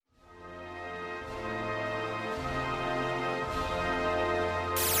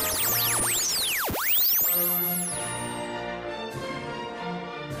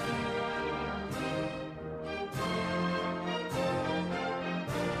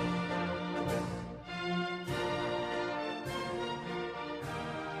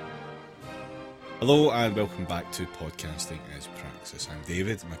Hello and welcome back to Podcasting as Praxis. I'm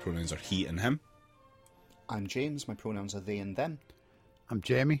David, my pronouns are he and him. I'm James, my pronouns are they and them. I'm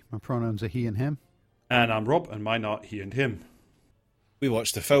Jamie, my pronouns are he and him. And I'm Rob, and mine are he and him. We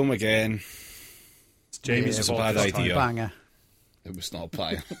watched the film again. It's Jamie's It was a bad idea. Banger. It was not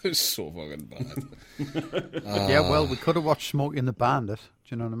bad. It was so fucking bad. Yeah, well, we could have watched Smokey and the Bandit.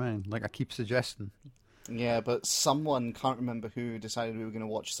 Do you know what I mean? Like I keep suggesting. Yeah, but someone, can't remember who, decided we were going to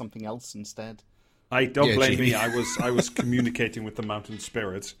watch something else instead. I don't Yeah, blame Jamie. me. I was communicating with the mountain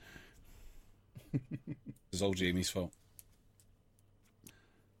spirits. It's all Jamie's fault.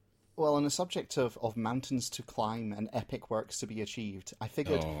 Well, on the subject of mountains to climb and epic works to be achieved, I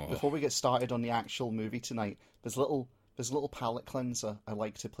figured before we get started on the actual movie tonight, there's a little palate cleanser I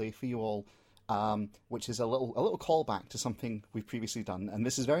like to play for you all, which is a little callback to something we've previously done, and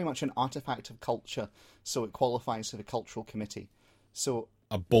this is very much an artifact of culture, so it qualifies for the cultural committee. So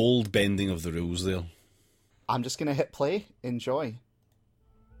A bold bending of the rules there. I'm just going to hit play. Enjoy.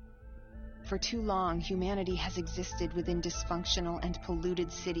 For too long, humanity has existed within dysfunctional and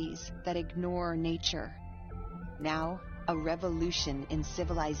polluted cities that ignore nature. Now, a revolution in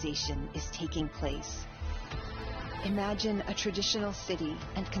civilization is taking place. Imagine a traditional city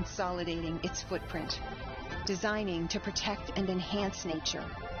and consolidating its footprint, designing to protect and enhance nature.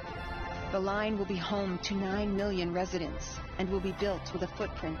 The line will be home to 9 million residents and will be built with a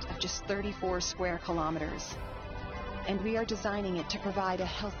footprint of just 34 square kilometers. And we are designing it to provide a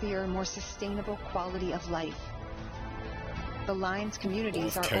healthier, more sustainable quality of life. The line's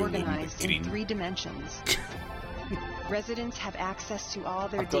communities are Kowloon organized in green. 3 dimensions. Residents have access to all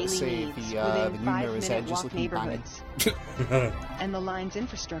their I've got to daily say, needs the within new Mirror's 5-minute Edge is walk looking banging. neighborhoods. And the line's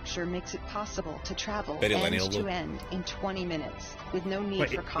infrastructure makes it possible to travel Very end lineal, to though. end in 20 minutes with no need Wait,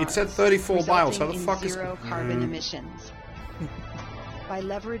 for it cars. said 34 miles. How the resulting fuck in is- zero carbon emissions. By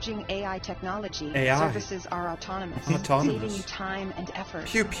leveraging AI technology, AI. services are autonomous, Autonomous. saving you time and effort.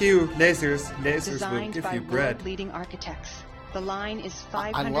 Pew pew, lasers will Designed give by you bread. world-leading architects. The line is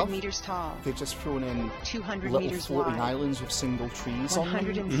I 500 love- meters tall, They've just thrown in 200 little meters floating wide, islands with single trees on them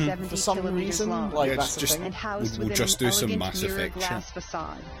 170 for some kilometers reason. long, Like Yeah, that's the just- thing. and housed We'll within just an do some elegant Mass mirror Effect glass shit.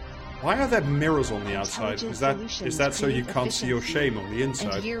 facade. Why are there mirrors on the outside? Intelligent Is that solutions so you create can't see your efficiency shame on the And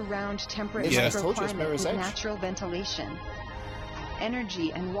inside? year-round temperate Yeah. I told you it's microclimate Mirror's with Edge. natural ventilation.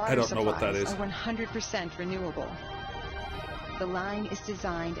 Energy and water I don't know what that supplies is. are 100% renewable. The line is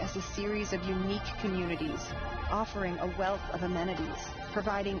designed as a series of unique communities, offering a wealth of amenities,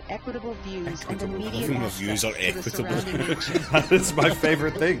 providing equitable views and immediate Even the access views are to the equitable. surrounding nature. That's my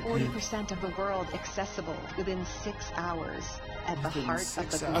favorite thing. 40% of the world accessible within 6 hours at the Within heart of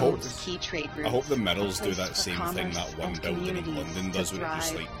 6 the hours. globe's key trade routes. I hope the Mirrors A do place that for same thing commerce that one and building in communities London does to where it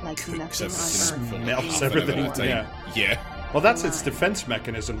just thrive like like cooks nothing everything on for earth. Melts half an hour everything, at a time. yeah. Yeah. Well, that's its Line. defense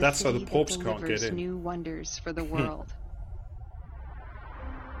mechanism. That's so the city that popes can't get delivers in. new wonders for the world.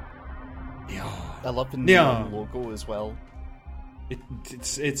 I love the Yeah. neon logo as well.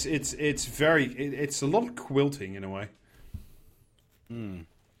 It's a lot of quilting in a way.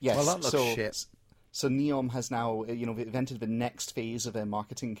 Yes, Well, that looks so, shit. So Neom has now, invented the next phase of their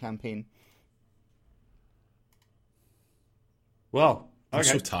marketing campaign. Well, I'm okay.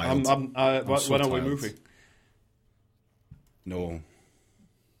 so tired. When so are we tired. moving? No.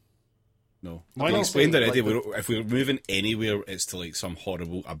 Why We not? explained Like, already, the- if we're moving anywhere, it's to like some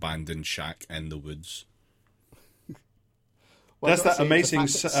horrible abandoned shack in the woods. Well, That's I've got that to say, the amazing.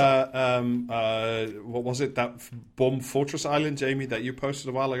 fact that What was it? That bomb fortress island, Jamie, that you posted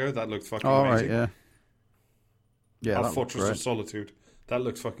a while ago. That looked fucking All right, amazing. yeah. Yeah, Our that looked Fortress great. of Solitude. That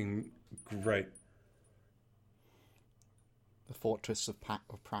looked fucking great. the Fortress of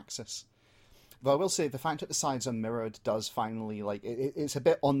Praxis. Though I will say, the fact that the sides are mirrored does finally, it's a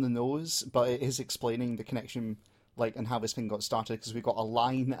bit on the nose, but it is explaining the connection, and how this thing got started, because we've got a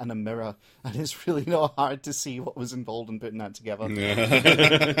line and a mirror, and it's really not hard to see what was involved in putting that together.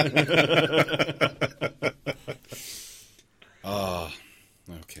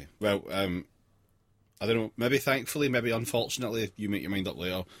 Okay. Well, I don't know. Maybe thankfully, maybe unfortunately, you make your mind up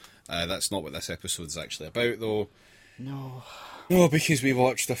later. That's not what this episode's actually about, though. No. No, because we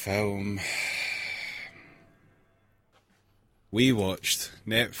watched the film. We watched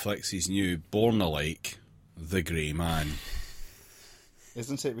Netflix's new Born Alike, The Grey Man.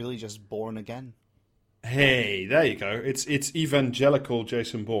 Isn't it really just Born Again? Hey, there you go. It's evangelical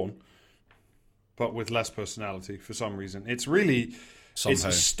Jason Bourne, but with less personality for some reason. It's really, Somehow. it's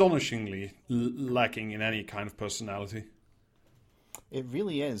astonishingly lacking in any kind of personality. It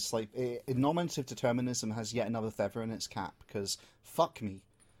really is. Normative determinism has yet another feather in its cap, because fuck me.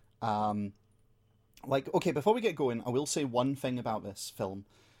 Okay, before we get going, I will say one thing about this film,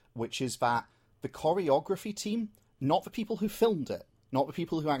 which is that the choreography team, not the people who filmed it, not the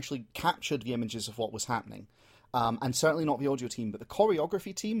people who actually captured the images of what was happening, and certainly not the audio team, but the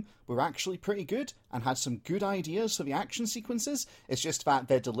choreography team were actually pretty good and had some good ideas for the action sequences. It's just that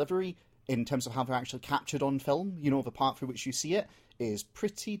their delivery, in terms of how they're actually captured on film, the part through which you see it, is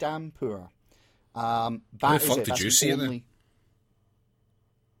pretty damn poor. How the fuck did you see it then?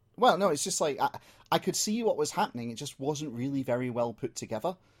 Well, no, it's just like, I could see what was happening, it just wasn't really very well put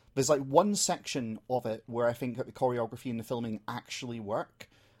together. There's like one section of it where I think that the choreography and the filming actually work,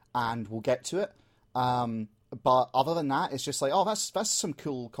 and we'll get to it. But other than that, it's just like, oh, that's some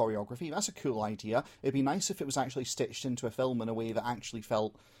cool choreography, that's a cool idea. It'd be nice if it was actually stitched into a film in a way that actually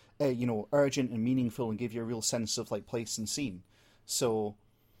felt, urgent and meaningful and gave you a real sense of like place and scene. So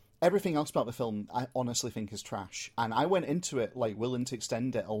everything else about the film, I honestly think is trash. And I went into it like willing to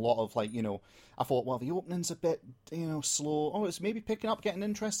extend it a lot of like, I thought, well, the opening's a bit, slow. Oh, it's maybe picking up, getting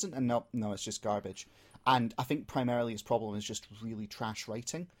interesting. And no, it's just garbage. And I think primarily its problem is just really trash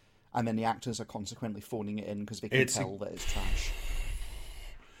writing. And then the actors are consequently phoning it in because they can tell that it's trash.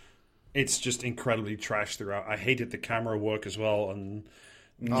 It's just incredibly trash throughout. I hated the camera work as well. And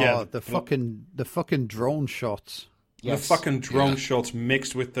the fucking drone shots. Yes. The fucking drone shots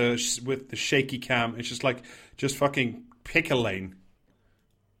mixed with the shaky cam. It's just fucking pick a lane.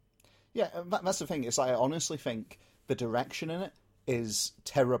 Yeah, that's the thing. It's like, I honestly think the direction in it is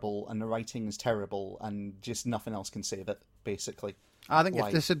terrible and the writing is terrible and just nothing else can save it, basically. I think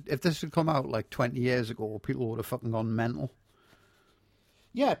if this had come out like 20 years ago, people would have fucking gone mental.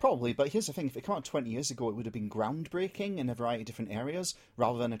 Yeah, probably, but here's the thing. If it came out 20 years ago, it would have been groundbreaking in a variety of different areas,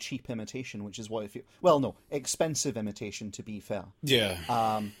 rather than a cheap imitation, which is what expensive imitation, to be fair. Yeah.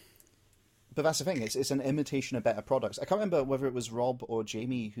 But that's the thing, it's an imitation of better products. I can't remember whether it was Rob or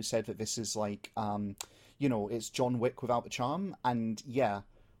Jamie who said that this is like, it's John Wick without the charm, and yeah,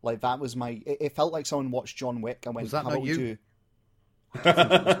 like that was it felt like someone watched John Wick and went, was that how not about you? we do...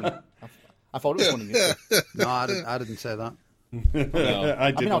 I thought it was one of you. No, I didn't say that. No.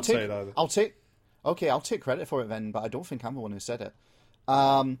 I did not say it either. I'll take credit for it then, but I don't think I'm the one who said it.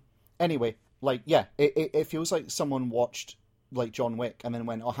 Anyway, like, yeah, it feels like someone watched like John Wick and then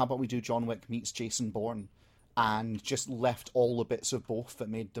went, oh, how about we do John Wick meets Jason Bourne, and just left all the bits of both that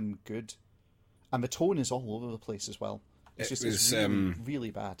made them good. And the tone is all over the place as well. It's really,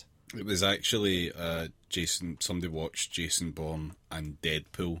 really bad. It was actually somebody watched Jason Bourne and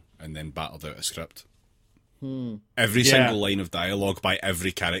Deadpool and then battled out a script. Every single line of dialogue by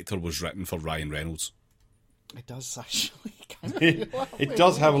every character was written for Ryan Reynolds. It does actually kind of it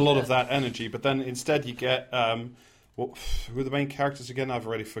does have a lot of that energy, but then instead you get who are the main characters again? I've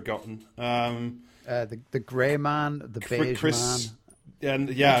already forgotten. The grey man, the beige man, and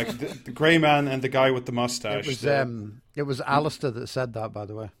the grey man and the guy with the mustache. It was Alistair that said that, by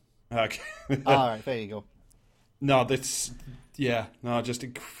the way. Okay. All right, there you go. No, just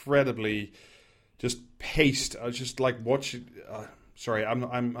incredibly, just paced. I just like watching. Sorry, I'm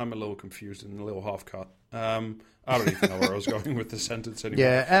a little confused and a little half cut. I don't even know where I was going with the sentence anymore.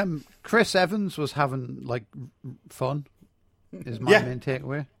 Yeah, Chris Evans was having like fun. Is my main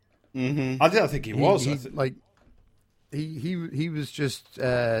takeaway. Mm-hmm. I think he was. He was just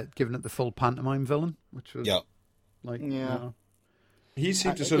giving it the full pantomime villain, which was He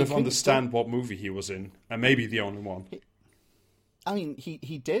seemed to sort of understand what movie he was in, and maybe the only one. I mean,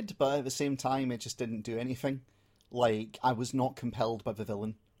 he did, but at the same time, it just didn't do anything. Like, I was not compelled by the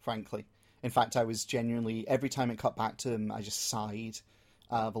villain, frankly. In fact, I was genuinely, every time it cut back to him, I just sighed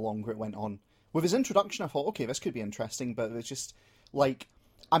the longer it went on. With his introduction, I thought, okay, this could be interesting, but it was just, like,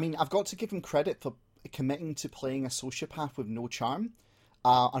 I mean, I've got to give him credit for committing to playing a sociopath with no charm.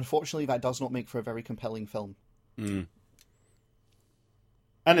 Unfortunately, that does not make for a very compelling film. Mm.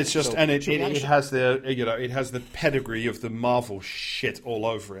 And it's just, it has the pedigree of the Marvel shit all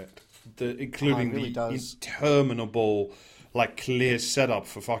over it, including really the interminable, like, clear setup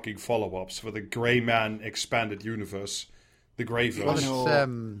for fucking follow-ups for the Grey Man expanded universe, the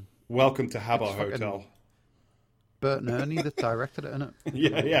Greyverse. Welcome to Habba Hotel. Bert and Ernie that directed it, innit?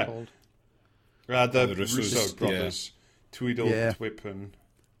 The Russo brothers, Tweedle, Twip, and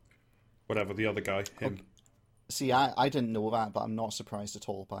whatever the other guy. Him. Okay. See, I didn't know that, but I'm not surprised at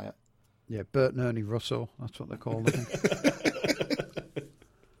all by it. Yeah, Bert and Ernie Russo, that's what they're called, I think.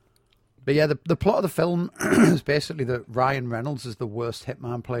 But yeah, the plot of the film is basically that Ryan Reynolds is the worst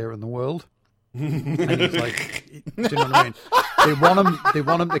hitman player in the world. And he's like, do you know what I mean? They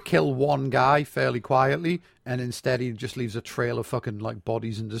want him to kill one guy fairly quietly, and instead he just leaves a trail of fucking like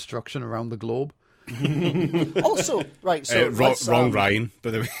bodies and destruction around the globe. Also, right, so wrong Ryan,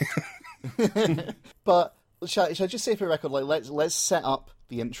 by the way. But shall I just say for the record, like let's set up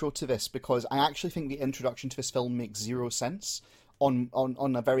the intro to this, because I actually think the introduction to this film makes zero sense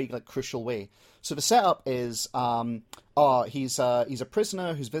on a very crucial way. So the setup is he's a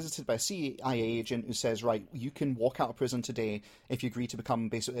prisoner who's visited by a CIA agent who says, right, you can walk out of prison today if you agree to become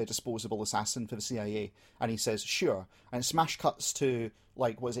basically a disposable assassin for the CIA. And he says, sure. And it smash cuts to,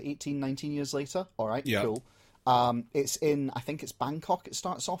 18, 19 years later? All right, cool. It's in, I think it's Bangkok it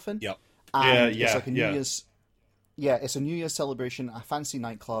starts off in. Yep. And it's like a New Year's... Yeah, it's a New Year's celebration at a fancy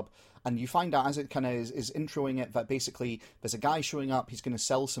nightclub, and you find out as it kind of is introing it that basically there's a guy showing up, he's going to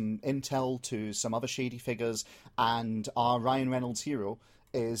sell some intel to some other shady figures, and our Ryan Reynolds hero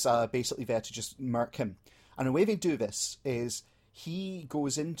is basically there to just murk him. And the way they do this is he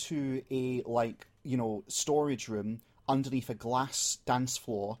goes into a, storage room underneath a glass dance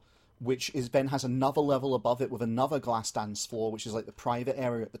floor, which then has another level above it with another glass dance floor, which is like the private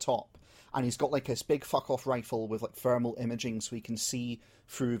area at the top. And he's got this big fuck-off rifle with thermal imaging so he can see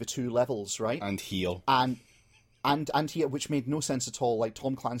through the two levels, right? And heal. And heal, which made no sense at all.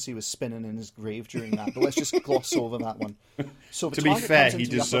 Tom Clancy was spinning in his grave during that. But let's just gloss over that one. So to be fair, he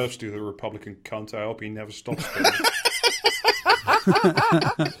deserves to, the Republican cunt. I hope he never stops spinning.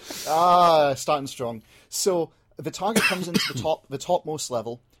 Starting strong. So the target comes into the topmost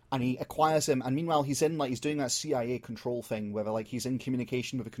level, and he acquires him, and meanwhile he's doing that CIA control thing where he's in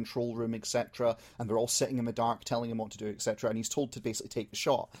communication with a control room, etc., and they're all sitting in the dark telling him what to do, etc., and he's told to basically take the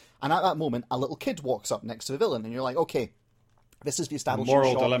shot. And at that moment, a little kid walks up next to the villain, and you're like, okay, this is the establishing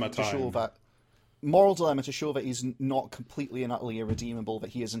moral shot dilemma to time. show that moral dilemma to show that he's not completely and utterly irredeemable, that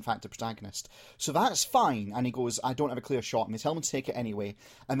he is in fact a protagonist. So that's fine, and he goes, I don't have a clear shot, and they tell him to take it anyway,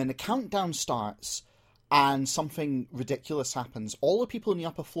 and then the countdown starts, and something ridiculous happens. All the people in the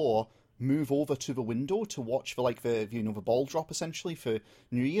upper floor move over to the window to watch for the ball drop essentially for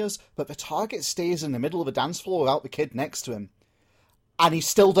New Year's, but the target stays in the middle of the dance floor without the kid next to him, and he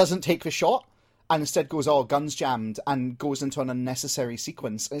still doesn't take the shot, and instead goes, guns jammed, and goes into an unnecessary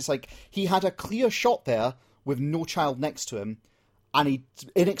sequence. And it's he had a clear shot there with no child next to him, and he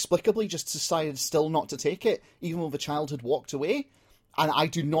inexplicably just decided still not to take it, even though the child had walked away. And I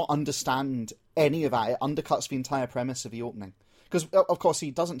do not understand any of that. It undercuts the entire premise of the opening. Because, of course,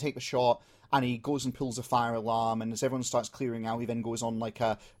 he doesn't take the shot, and he goes and pulls a fire alarm, and as everyone starts clearing out, he then goes on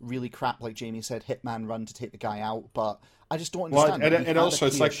a really crap, like Jamie said, hitman run to take the guy out. But I just don't understand. Well, and also,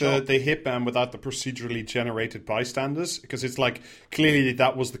 it's like the hitman without the procedurally generated bystanders, because it's clearly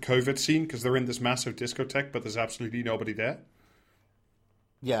that was the COVID scene, because they're in this massive discotheque, but there's absolutely nobody there.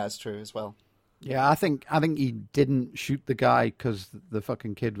 Yeah, it's true as well. Yeah, I think he didn't shoot the guy because the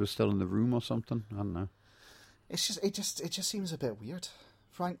fucking kid was still in the room or something. I don't know. It just seems a bit weird,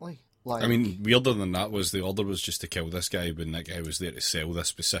 frankly. Weirder than that was the order was just to kill this guy when that guy was there to sell this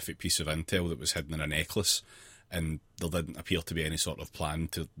specific piece of intel that was hidden in a necklace, and there didn't appear to be any sort of plan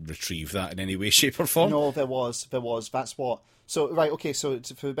to retrieve that in any way, shape, or form. No, there was. That's what. So right, okay. So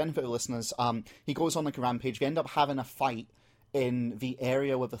for the benefit of listeners, he goes on a rampage. We end up having a fight in the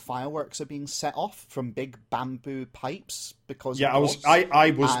area where the fireworks are being set off from big bamboo pipes because I was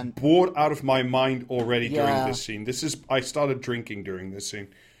bored out of my mind already during this scene. I started drinking during this scene.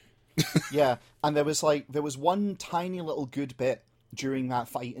 Yeah, and there was one tiny little good bit during that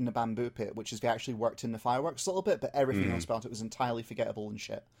fight in the bamboo pit, which is they actually worked in the fireworks a little bit, but everything else about it was entirely forgettable and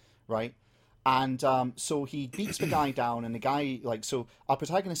shit, right? And so he beats the guy down, and the guy, so our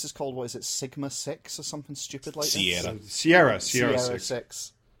protagonist is called, what is it, Sigma 6 or something stupid like this? Sierra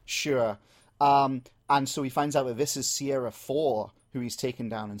 6. Sure. And so he finds out that this is Sierra 4 who he's taken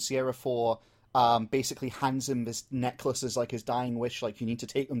down, and Sierra 4 basically hands him this necklace as his dying wish, you need to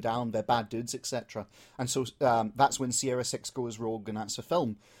take them down, they're bad dudes, etc. And so that's when Sierra 6 goes rogue, and that's the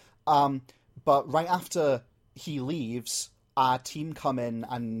film. But right after he leaves, our team come in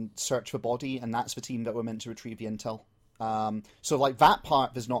and search for body, and that's the team that were meant to retrieve the intel. So that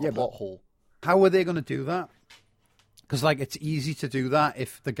part, there's not a plot hole. How are they going to do that? Because it's easy to do that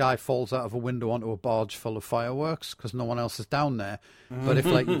if the guy falls out of a window onto a barge full of fireworks because no one else is down there. But if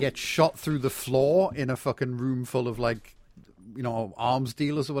you get shot through the floor in a fucking room full of arms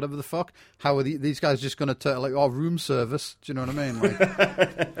dealers or whatever the fuck, how are these guys just going to turn room service? Do you know what I mean?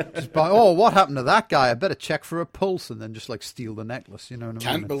 Just what happened to that guy? I better check for a pulse and then just steal the necklace. You know what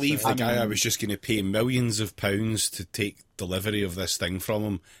I mean? Can't believe the guy I was just going to pay millions of pounds to take delivery of this thing from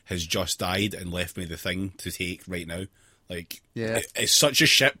him has just died and left me the thing to take right now. It's such a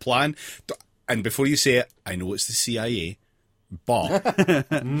shit plan. And before you say it, I know it's the CIA, but I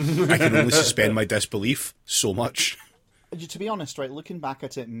can only suspend my disbelief so much. To be honest, right, looking back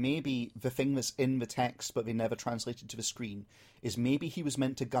at it, maybe the thing that's in the text but they never translated to the screen is maybe he was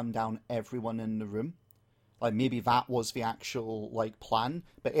meant to gun down everyone in the room. Like, maybe that was the actual, like, plan.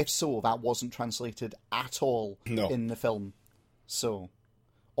 But if so, that wasn't translated at all in the film. So,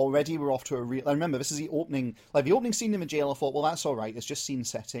 already we're off to a real... I remember, this is the opening... Like, the opening scene in the jail, I thought, well, that's all right. It's just scene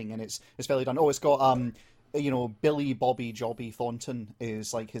setting, and it's fairly done. Oh, it's got, Billy Bobby Jobby Thornton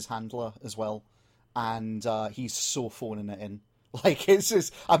is, like, his handler as well. And he's so phoning it in. Like, it's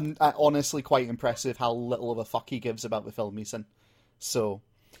just... I'm honestly quite impressive how little of a fuck he gives about the film he's in. So...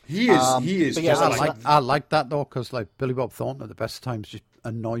 He is. Yeah, I like that though, because like Billy Bob Thornton at the best times just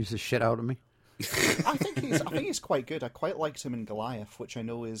annoys the shit out of me. I think he's quite good. I quite liked him in Goliath, which I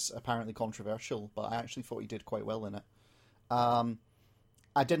know is apparently controversial, but I actually thought he did quite well in it.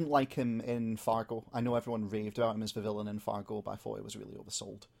 I didn't like him in Fargo. I know everyone raved about him as the villain in Fargo, but I thought it was really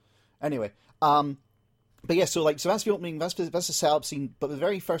oversold. Anyway, but yeah, so that's the opening. That's the setup scene. But the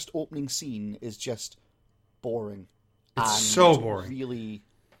very first opening scene is just boring. It's so boring. Really.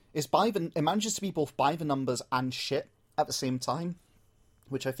 It manages to be both by the numbers and shit at the same time,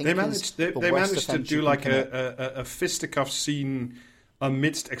 which I think they managed to do like a fisticuff scene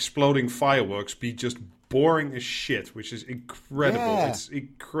amidst exploding fireworks be just boring as shit, which is incredible. Yeah. It's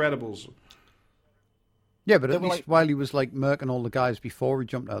incredible. Yeah, but at least while he was like murking all the guys before he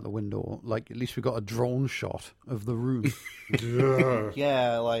jumped out the window, like at least we got a drone shot of the room.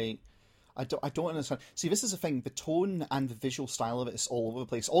 Yeah, like. I don't understand. See, this is the thing. The tone and the visual style of it is all over the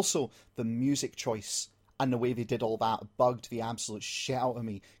place. Also, the music choice and the way they did all that bugged the absolute shit out of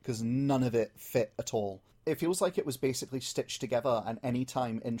me because none of it fit at all. It feels like it was basically stitched together, and any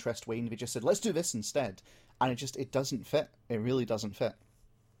time interest waned, they just said, let's do this instead. And it doesn't fit. It really doesn't fit.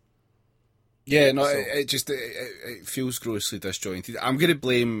 Yeah, no, it feels grossly disjointed. I'm going to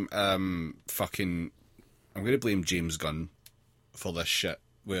blame James Gunn for this shit.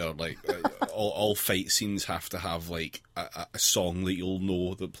 Where like all fight scenes have to have like a song that you'll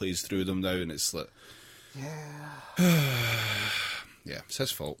know that plays through them now, and it's like, yeah, it's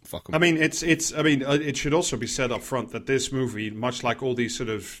his fault. Fuck him. I mean, it should also be said up front that this movie, much like all these sort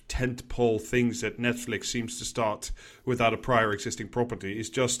of tentpole things that Netflix seems to start without a prior existing property,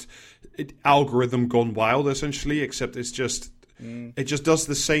 is just algorithm gone wild, essentially. Except it's just it just does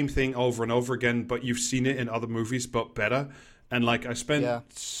the same thing over and over again, but you've seen it in other movies, but better. And like I spent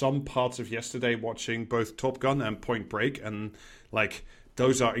some parts of yesterday watching both Top Gun and Point Break, and like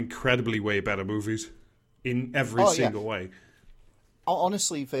those are incredibly way better movies in every single way.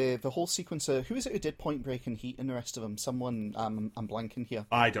 Honestly, the whole sequence of who is it who did Point Break and Heat and the rest of them? Someone I'm blanking here.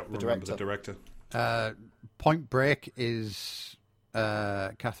 I don't remember the director. Point Break is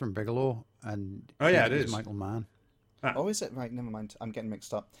Catherine Bigelow, and it is Michael Mann. Oh, is it? Right, never mind. I'm getting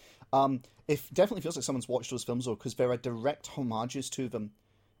mixed up. It definitely feels like someone's watched those films, though, because there are direct homages to them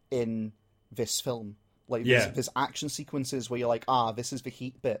in this film. Like, there's action sequences where you're like, this is the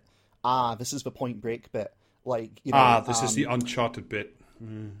Heat bit. This is the Point Break bit. Like, you know, this is the Uncharted bit.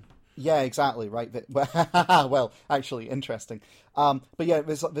 Mm. Yeah, exactly, right. Well, actually, interesting. But yeah,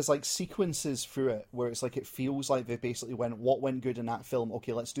 there's like sequences through it where it's like it feels like they basically went, what went good in that film?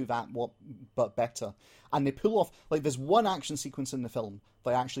 Okay, let's do that, but better. And they pull off, like, there's one action sequence in the film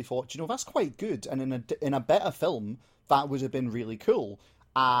that I actually thought, that's quite good. And in a better film, that would have been really cool.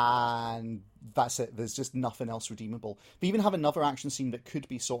 And that's it. There's just nothing else redeemable. They even have another action scene that could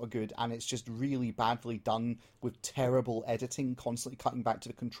be sort of good, and it's just really badly done with terrible editing, constantly cutting back to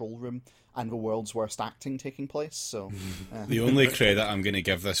the control room and the world's worst acting taking place. So the only credit I'm going to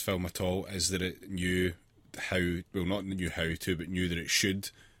give this film at all is that it knew not knew how to, but knew that it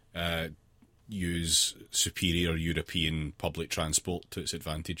should use superior European public transport to its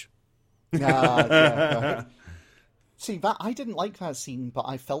advantage. Right. See, that I didn't like that scene, but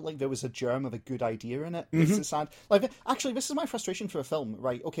I felt like there was a germ of a good idea in it. Mm-hmm. This is sad. Like, actually, this is my frustration for a film,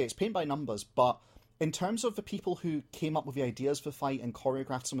 right? Okay, it's paint by numbers, but in terms of the people who came up with the ideas for the fight and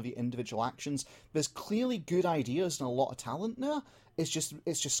choreographed some of the individual actions, there's clearly good ideas and a lot of talent there. It's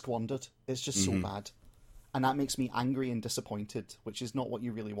just squandered. It's just so bad. And that makes me angry and disappointed, which is not what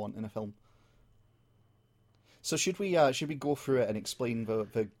you really want in a film. So should we go through it and explain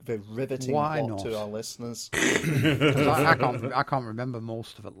the riveting plot to our listeners? I can't remember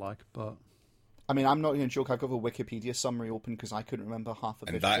most of it, but I mean, I'm not going to joke. I've got the Wikipedia summary open because I couldn't remember half of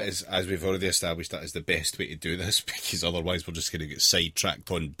it. And that is, as we've already established, that is the best way to do this, because otherwise we're just going to get sidetracked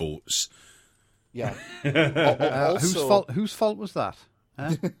on boats. Yeah. Whose fault was that?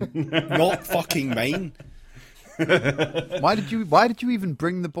 Huh? Not fucking mine. Why did you even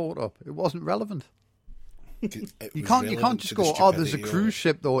bring the boat up? It wasn't relevant. You can't just go, there's a cruise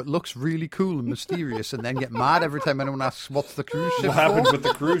ship though, it looks really cool and mysterious, and then get mad every time anyone asks what's the cruise ship what happened with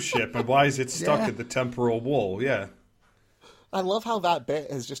the cruise ship and why is it stuck at the temporal wall. I love how that bit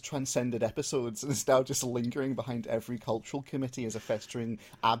has just transcended episodes and is now just lingering behind every cultural committee as a festering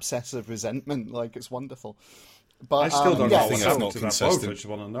abscess of resentment. Like, it's wonderful. But I still don't know what it's happened not to that consistent. vote. I just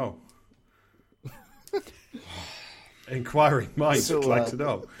want to know. Inquiring minds would like to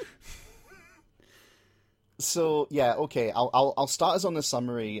know. So yeah, okay. I'll start us on the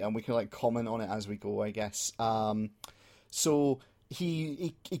summary, and we can like comment on it as we go, I guess. So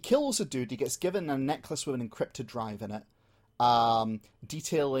he kills a dude. He gets given a necklace with an encrypted drive in it,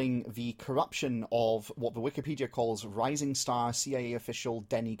 detailing the corruption of what the Wikipedia calls rising star CIA official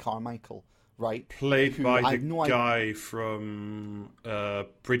Denny Carmichael. Right, Played by the guy from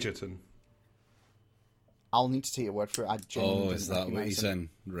Bridgerton. I'll need to take your word for it. I genuinely Oh, is didn't that what recognise he's him.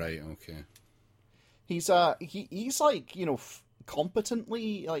 in? Right, okay. He's like, you know,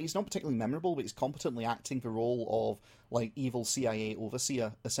 competently, like, he's not particularly memorable, but he's competently acting the role of like evil CIA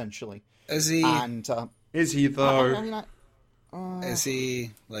overseer, essentially. Is he? And Is he though? I mean, Is he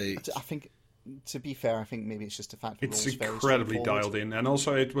like? I think, to be fair, I think maybe it's just the fact that It's the role's very incredibly straightforward. dialed in, and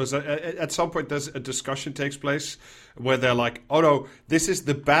also it was at some point there's a discussion takes place where they're like, "Oh no, this is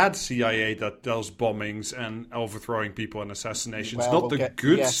the bad CIA that does bombings and overthrowing people and assassinations, Well, not we'll the get-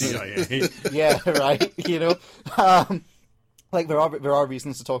 good yes. CIA." Yeah, right. You know, like there are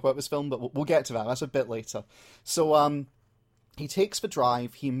reasons to talk about this film, but we'll get to that. That's a bit later. So he takes the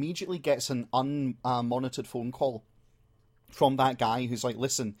drive. He immediately gets an unmonitored phone call from that guy who's like,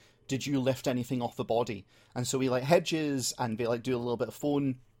 "Listen, did you lift anything off the body?" And so he like hedges and they like do a little bit of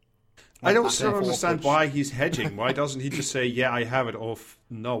phone. I don't back still and forth, understand which- why he's hedging. Why doesn't he just say, "Yeah, I have it," or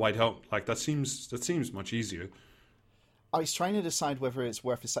 "No, I don't"? Like that seems much easier. I was trying to decide whether it's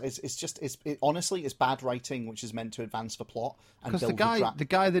worth it. Honestly, it's bad writing, which is meant to advance the plot and Because build the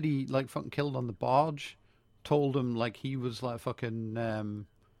guy that he like fucking killed on the barge told him like he was like fucking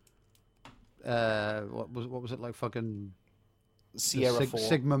what was it like fucking Sierra 4.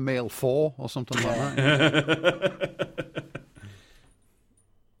 Sigma Male 4 or something like that.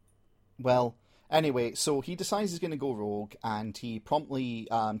 Well, anyway, so he decides he's going to go rogue, and he promptly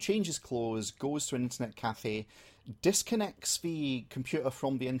changes clothes, goes to an internet cafe, disconnects the computer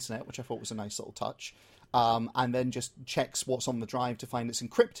from the internet, which I thought was a nice little touch, and then just checks what's on the drive to find it's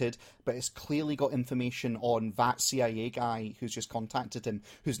encrypted, but it's clearly got information on that CIA guy who's just contacted him,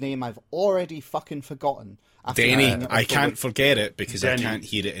 whose name I've already fucking forgotten. after Denny, reading it I before. can't forget it because Denny. I can't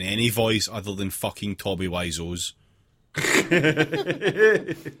hear it in any voice other than fucking Tommy Wiseau's.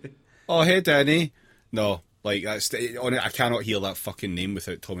 Oh, hey, Denny. No, like, I cannot hear that fucking name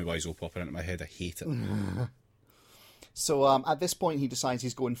without Tommy Wiseau popping into my head. I hate it. So at this point, he decides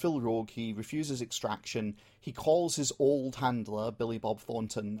he's going full rogue. He refuses extraction. He calls his old handler, Billy Bob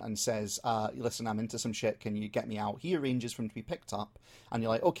Thornton, and says, listen, I'm into some shit. Can you get me out? He arranges for him to be picked up. And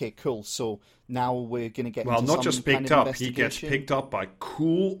you're like, okay, cool. So now we're going to get Well, into not some just kind picked of up, he gets investigation. picked up by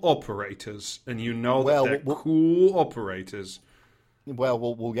cool operators, and you know Well, that they're cool operators. Well,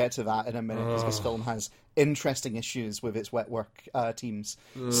 we'll get to that in a minute, because this film has interesting issues with its wet work teams.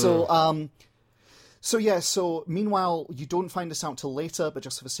 So meanwhile, you don't find this out till later, but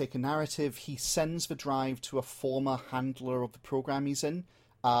just for the sake of narrative, he sends the drive to a former handler of the program he's in,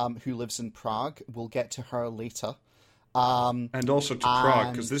 who lives in Prague. We'll get to her later. And also to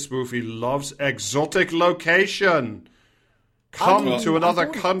Prague, because this movie loves exotic location. Come to another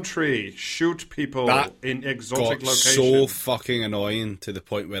country, shoot people That in exotic got location. so fucking annoying to the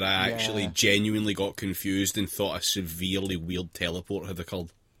point where I actually genuinely got confused and thought a severely weird teleport had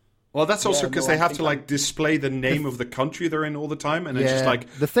occurred. Well, that's also because I they have think to like display the name of the country they're in all the time, and it's Yeah. just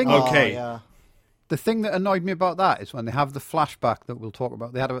like The thing- okay, Yeah. The thing that annoyed me about that is when they have the flashback that we'll talk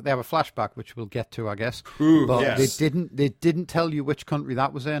about. They have a flashback which we'll get to, I guess. Ooh, but yes. they didn't tell you which country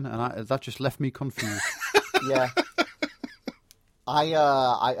that was in, and that just left me confused. Yeah.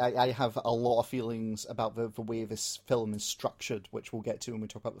 I have a lot of feelings about the way this film is structured, which we'll get to when we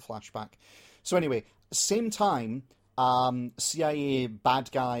talk about the flashback. So anyway, same time, CIA bad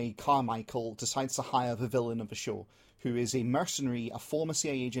guy Carmichael decides to hire the villain of the show, who is a mercenary, a former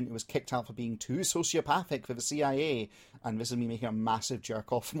CIA agent who was kicked out for being too sociopathic for the CIA, and this is me making a massive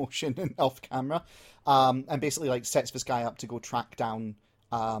jerk-off motion off camera, and basically like sets this guy up to go track down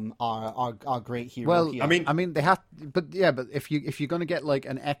our great hero. Well, here. I mean, they have, but if you're going to get like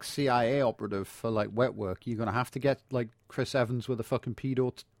an ex-CIA operative for like wet work, you're going to have to get like Chris Evans with a fucking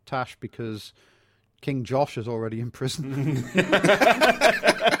pedo tash because King Josh is already in prison.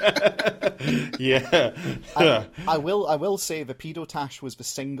 Yeah. I will say the pedotash was the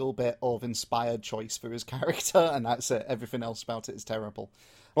single bit of inspired choice for his character, and that's it. Everything else about it is terrible.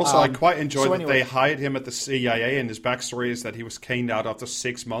 Also, I quite enjoyed that they hired him at the CIA, and his backstory is that he was caned out after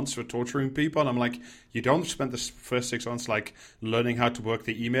 6 months for torturing people. And I'm like, you don't spend the first 6 months like learning how to work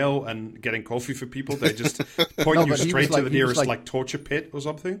the email and getting coffee for people. They just point you straight to the nearest like torture pit or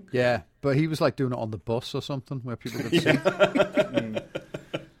something. Yeah, but he was like doing it on the bus or something where people could see.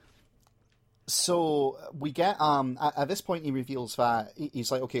 So we get at this point he reveals that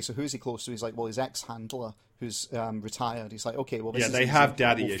he's like, okay, so who's he close to? He's like, well, his ex-handler who's retired. He's like, okay, well, this is they easy. have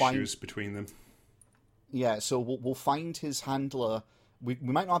daddy issues between them. Yeah, so we'll find his handler. We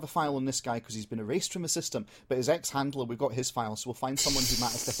might not have a file on this guy because he's been erased from the system, but his ex-handler, we've got his file, so we'll find someone who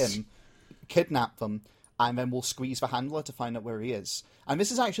matters to him, kidnap them, and then we'll squeeze the handler to find out where he is. And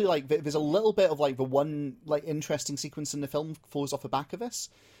this is actually like, there's a little bit of like the one like interesting sequence in the film flows off the back of this,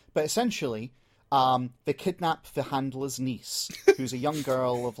 but essentially, they kidnap the handler's niece, who's a young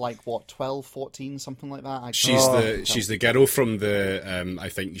girl of like, what, 12, 14, something like that? She's the girl from the I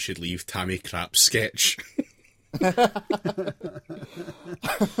Think You Should Leave Tammy Crap sketch.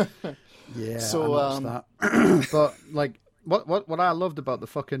 Yeah, so, I noticed that. But like, what I loved about the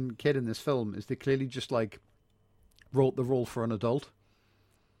fucking kid in this film is they clearly just like wrote the role for an adult.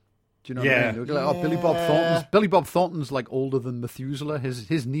 Do you know what I mean? Like, oh, Billy Bob Thornton's like older than Methuselah.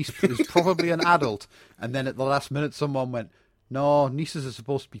 His niece is probably an adult. And then at the last minute, someone went, "No, nieces are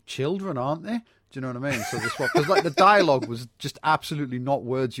supposed to be children, aren't they?" Do you know what I mean? So this because like the dialogue was just absolutely not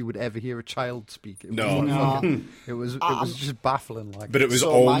words you would ever hear a child speak. It was just baffling. Like, but it was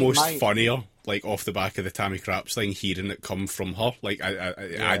almost funnier, like off the back of the Tammy Craps thing, hearing it come from her. Like I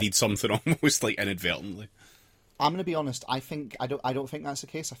added something almost like inadvertently. I'm going to be honest. I don't think that's the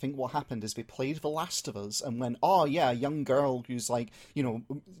case. I think what happened is they played The Last of Us and went, "Oh yeah, a young girl who's like, you know,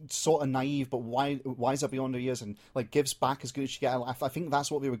 sort of naive, but wiser beyond her years, and like gives back as good as she gets." I think that's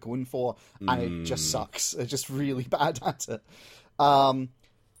what they were going for, and it just sucks. It's just really bad at it.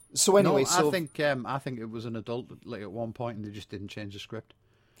 So anyway, I think it was an adult like at one point, and they just didn't change the script.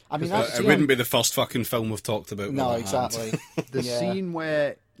 I mean, it wouldn't be the first fucking film we've talked about. No, exactly. The scene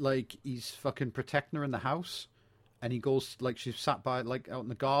where like he's fucking protecting her in the house. And he goes, like, she's sat by, like, out in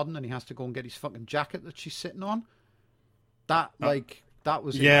the garden, and he has to go and get his fucking jacket that she's sitting on. That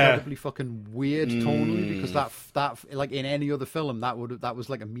was incredibly fucking weird tonally, because that, like, in any other film, that was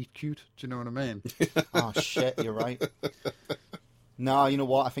like a meet cute. Do you know what I mean? Oh, shit, you're right. No, you know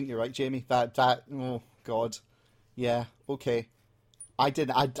what? I think you're right, Jamie. That, oh, God. Yeah, okay. I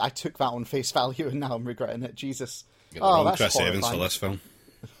took that on face value, and now I'm regretting it. Jesus. That's Chris Evans for this film.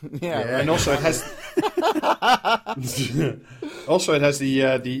 Yeah. And also it has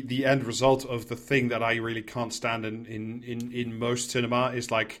the end result of the thing that I really can't stand in most cinema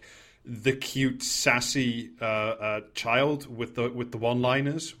is like the cute sassy child with the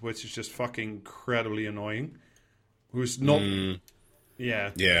one-liners, which is just fucking incredibly annoying. Who's not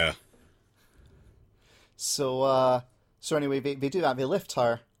yeah. So anyway, they do that. They lift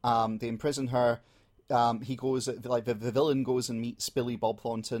her, they imprison her. He goes, like, the villain goes and meets Billy Bob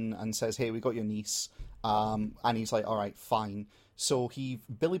Thornton and says, "Hey, we got your niece." And he's like, "All right, fine." So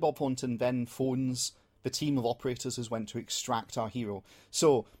Billy Bob Thornton then phones the team of operators who went to extract our hero.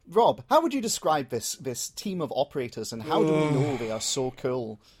 So, Rob, how would you describe this team of operators, and how do we know they are so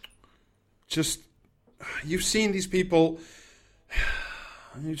cool? Just, you've seen these people.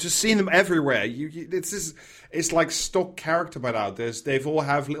 You've just seen them everywhere. It's like stock character by now. They've all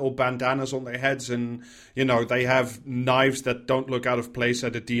have little bandanas on their heads, and you know they have knives that don't look out of place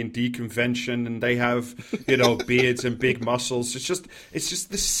at a D&D convention, and they have beards and big muscles. It's just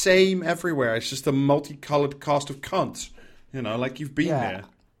the same everywhere. It's just a multicolored cast of cunts. Like you've been there.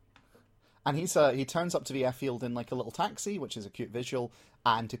 And he turns up to the airfield in like a little taxi, which is a cute visual,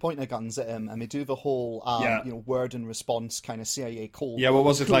 and they point their guns at him, and they do the whole word and response kind of CIA call. Yeah, what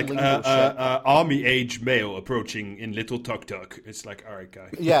was it like? Army age male approaching in little tuk-tuk. It's like, all right, guy.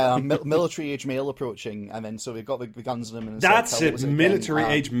 Yeah, military age male approaching, and then so we've got the guns on him. And that's it, military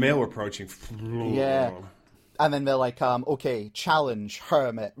age male approaching. Yeah. And then they're like, okay, challenge,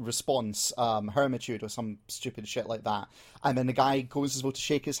 hermit, response, hermitude, or some stupid shit like that. And then the guy goes as well to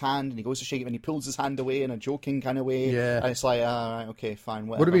shake his hand, and he goes to shake it, and he pulls his hand away in a joking kind of way. Yeah. And it's like, all right, okay, fine,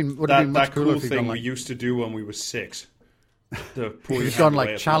 whatever. Would have been much that cooler cool if thing like, we used to do when we were 6. We've gone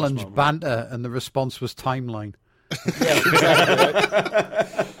like challenge banter, and the response was timeline. Yeah, exactly.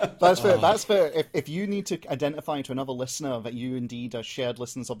 Right? That's for if you need to identify to another listener that you indeed are shared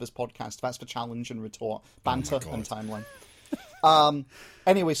listeners of this podcast, that's for challenge and retort, banter and timeline.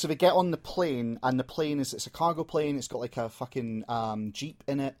 Anyway, so they get on the plane, and the plane it's a cargo plane. It's got like a fucking Jeep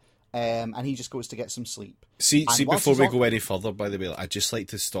in it, and he just goes to get some sleep. See, before we go any further, by the way, I'd just like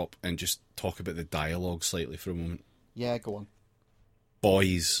to stop and just talk about the dialogue slightly for a moment. Yeah, go on.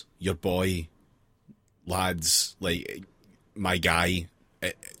 Boys, your boy, lads, like, my guy.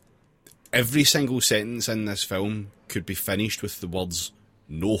 Every single sentence in this film could be finished with the words,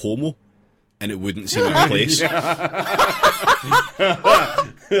 no homo, and it wouldn't seem out of place.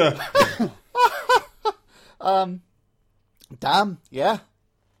 Damn, yeah.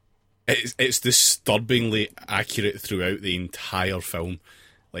 It's disturbingly accurate throughout the entire film.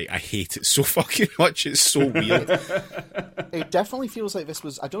 Like, I hate it so fucking much. It's so weird. It definitely feels like this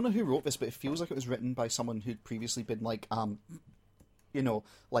was... I don't know who wrote this, but it feels like it was written by someone who'd previously been like,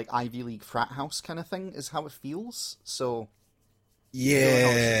 like Ivy League frat house kind of thing is how it feels. So...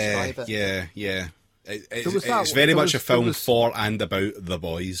 Yeah. It's very much a film for and about the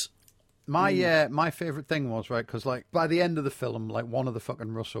boys. My favourite thing was, right, because like by the end of the film, like one of the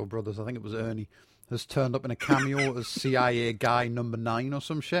fucking Russo brothers, I think it was Ernie, has turned up in a cameo as CIA guy number 9 or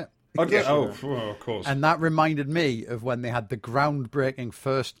some shit. Of course. And that reminded me of when they had the groundbreaking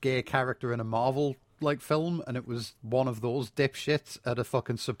first gay character in a Marvel like film, and it was one of those dipshits at a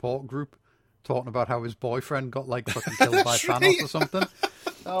fucking support group talking about how his boyfriend got like fucking killed by Thanos or something.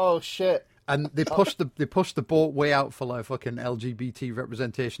 Oh shit. And they pushed the boat way out for like fucking LGBT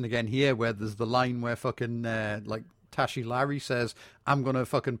representation again here, where there's the line where fucking like Tashi Larry says, I'm gonna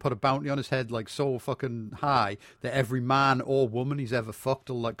fucking put a bounty on his head like so fucking high that every man or woman he's ever fucked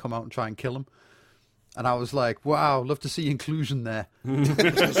will like come out and try and kill him. And I was like, wow, love to see inclusion there.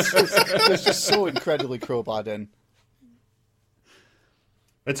 It's just so incredibly crowbarred in.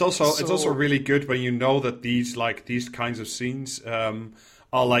 It's also really good when you know that these kinds of scenes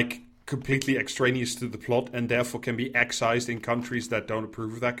are like completely extraneous to the plot and therefore can be excised in countries that don't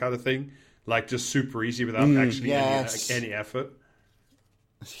approve of that kind of thing. Like just super easy without actually any effort.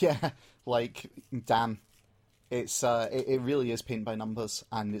 Yeah, like damn, it's it really is paint by numbers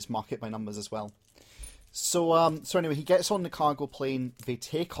and it's market by numbers as well. So anyway, he gets on the cargo plane. They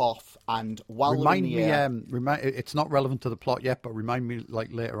take off, and while remind in the air, it's not relevant to the plot yet, but remind me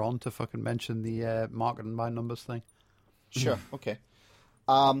like later on to fucking mention the marketing by numbers thing. Sure, okay.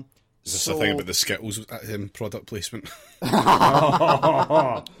 Is this a thing about the Skittles product placement?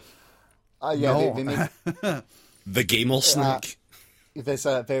 Yeah, No. they make, The Gamer snack.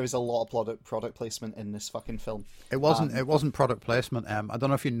 there is a lot of product placement in this fucking film. It wasn't product placement. I don't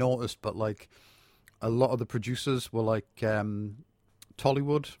know if you noticed, but like a lot of the producers were like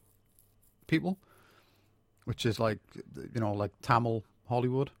Tollywood people, which is like like Tamil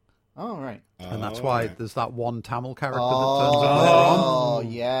Hollywood. Oh right. And that's why there's that one Tamil character that turns up later on. Oh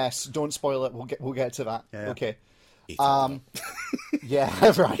yes, don't spoil it. We'll get to that. Yeah. Okay.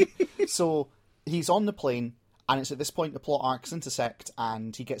 Yeah, right. So he's on the plane, and it's at this point the plot arcs intersect,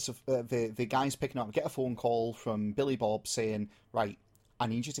 and he gets the guy's picking up, get a phone call from Billy Bob saying, "Right, I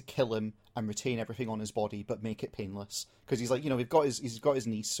need you to kill him and retain everything on his body, but make it painless." Because he's like, he's got his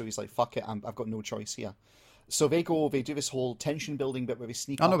niece, so he's like, "Fuck it, I've got no choice here." So they do this whole tension building bit where they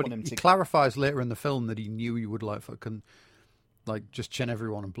sneak up on him. He clarifies later in the film that he knew he would like fucking like just chin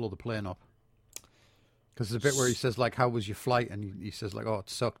everyone and blow the plane up. Because there's a bit where he says like, "How was your flight?" and he says like, "Oh, it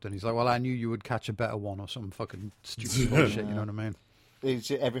sucked." And he's like, "Well, I knew you would catch a better one," or some fucking stupid bullshit. You know what I mean?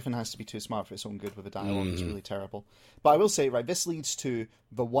 Everything has to be too smart for its own good with the dialogue. It's really terrible. But I will say, right, this leads to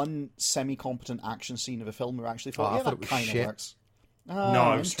the one semi-competent action scene of a film where I actually thought, that kind of works.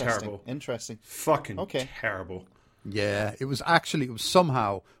 No, it was terrible. Interesting. Fucking terrible. Yeah, it was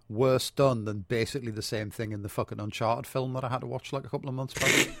somehow worse done than basically the same thing in the fucking Uncharted film that I had to watch like a couple of months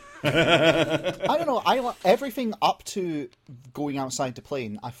back. I don't know. Everything up to going outside the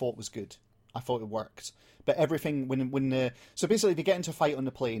plane, I thought was good. I thought it worked. But everything so basically they get into a fight on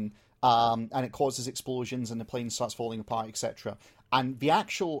the plane, and it causes explosions and the plane starts falling apart, etc. And the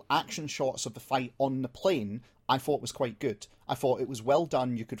actual action shots of the fight on the plane, I thought was quite good. I thought it was well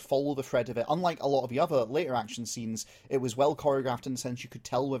done. You could follow the thread of it. Unlike a lot of the other later action scenes, it was well choreographed in the sense you could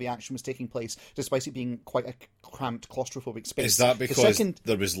tell where the action was taking place, despite it being quite a cramped, claustrophobic space. Is that because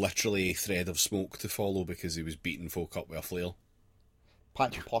there was literally a thread of smoke to follow because he was beating folk up with a flail?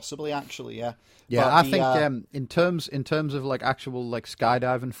 Possibly, actually, yeah. Yeah, but I think in terms of like actual like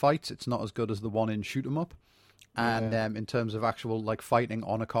skydiving fights, it's not as good as the one in Shoot 'Em Up. And in terms of actual like fighting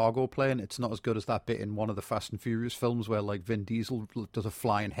on a cargo plane, it's not as good as that bit in one of the Fast and Furious films where like Vin Diesel does a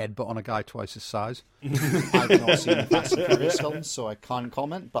flying headbutt on a guy twice his size. I've not seen the Fast and Furious films, so I can't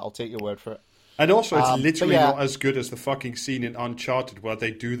comment, but I'll take your word for it. And also, it's literally not as good as the fucking scene in Uncharted where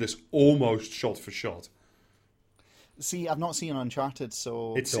they do this almost shot for shot. See, I've not seen Uncharted,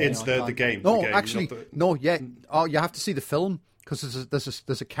 so It's you know, the game. No, the game, actually, not the- no. Yeah. Oh, you have to see the film because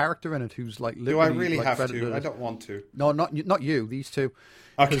there's a character in it who's like. Do I literally, really like, have credited to? I as- don't want to. No, not you. These two.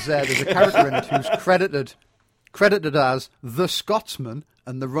 Because there's a character in it who's credited as the Scotsman,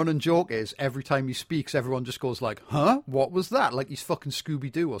 and the running joke is every time he speaks, everyone just goes like, "Huh? What was that?" Like he's fucking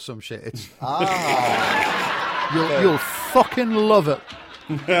Scooby Doo or some shit. It's you'll fucking love it.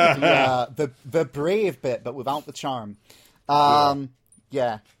 the brave bit, but without the charm.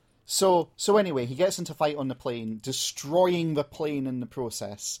 Yeah. So anyway, he gets into a fight on the plane, destroying the plane in the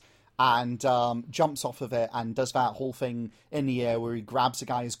process, and jumps off of it and does that whole thing in the air where he grabs a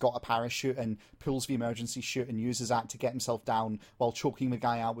guy who's got a parachute and pulls the emergency chute and uses that to get himself down while choking the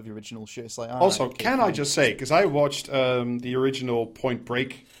guy out with the original chute. It's like, all Also, right, okay, can fine. I just say, because I watched the original Point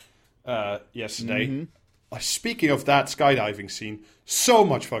Break yesterday. Mm-hmm. Speaking of that skydiving scene, so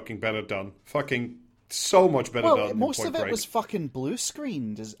much fucking better done. Fucking so much better done. Well, than most Point of it Break. was fucking blue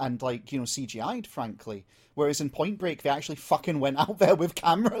screened and like, you know, CGI'd, frankly. Whereas in Point Break, they actually fucking went out there with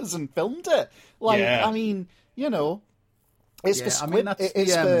cameras and filmed it. Like, Yeah. I mean, you know, it's Yeah, the squid, I mean, that's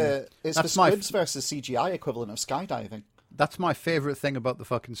it's the, the that's my squids versus CGI equivalent of skydiving. That's my favorite thing about the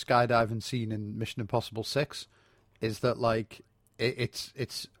fucking skydiving scene in Mission Impossible 6 is that like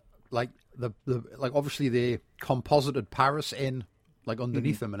it's like the like obviously they composited Paris in like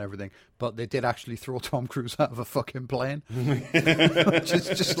underneath them and everything, but they did actually throw Tom Cruise out of a fucking plane. Which is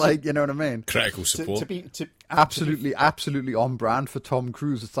just like, you know what I mean? Critical support. Absolutely on brand for Tom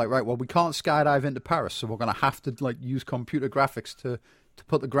Cruise. It's like, right, well, we can't skydive into Paris, so we're going to have to like use computer graphics to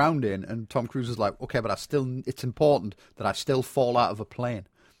put the ground in. And Tom Cruise is like, okay, but it's important that I still fall out of a plane.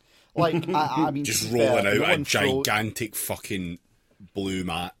 Like, I mean, Just to be fair, rolling no out a one throw- gigantic fucking blue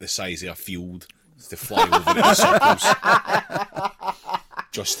mat the size of a field to fly over it in circles.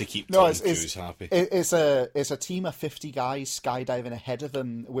 Just to keep Tom Cruise happy. It's a team of 50 guys skydiving ahead of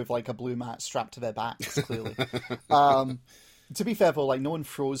them with like a blue mat strapped to their backs, clearly. To be fair, though, like, no one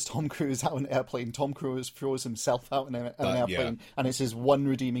throws Tom Cruise out of an airplane. Tom Cruise throws himself out in an airplane, and it's his one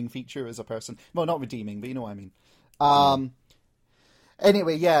redeeming feature as a person. Well, not redeeming, but you know what I mean.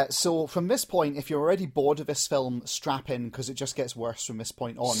 Anyway, yeah, so from this point, if you're already bored of this film, strap in, because it just gets worse from this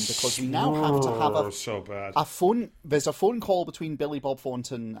point on, because we now have to have so bad. there's a phone call between Billy Bob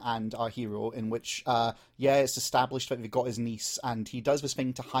Thornton and our hero, in which, it's established that they've got his niece, and he does this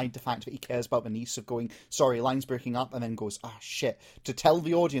thing to hide the fact that he cares about the niece, of going, sorry, line's breaking up, and then goes, shit, to tell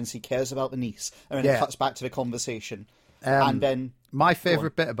the audience he cares about the niece, and then it cuts back to the conversation. And then... My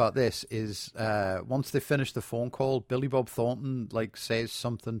favourite bit about this is once they finish the phone call, Billy Bob Thornton like says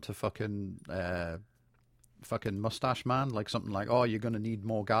something to fucking Mustache Man, like something like, "Oh, you're gonna need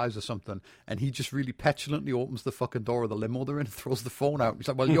more guys" or something, and he just really petulantly opens the fucking door of the limo they're in and throws the phone out. He's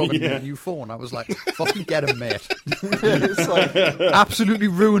like, "Well, you're gonna need a new phone." I was like, "Fucking get him, mate!" it's like... Absolutely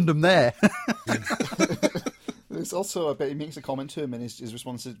ruined him there. There's also a bit, he makes a comment to him, and his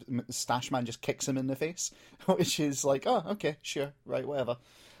response is Stash Man just kicks him in the face, which is like, oh, okay, sure, right, whatever.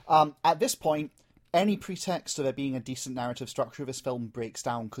 At this point, any pretext of there being a decent narrative structure of this film breaks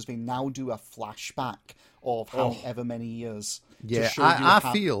down, because they now do a flashback of however many years. Yeah, I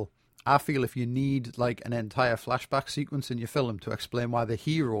feel if you need like an entire flashback sequence in your film to explain why the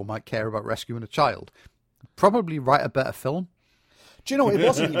hero might care about rescuing a child, probably write a better film. Do you know, it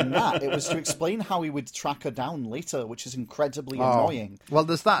wasn't even that. It was to explain how he would track her down later, which is incredibly annoying. Well,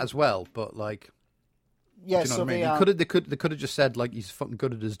 there's that as well, but like, yeah, do you know so what I mean? They could have just said like he's fucking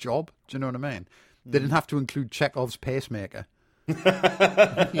good at his job. Do you know what I mean? They didn't have to include Chekhov's pacemaker.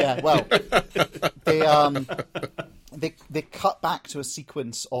 Yeah, well, they cut back to a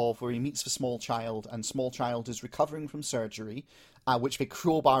sequence of where he meets the small child, and small child is recovering from surgery, which they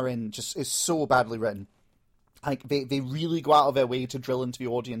crowbar in. Just is so badly written. Like, they really go out of their way to drill into the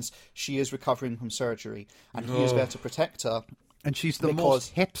audience. She is recovering from surgery, and he is there to protect her. And she's the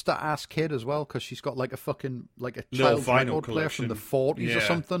most hipster-ass kid as well, because she's got like a fucking, like a child record player from the 40s or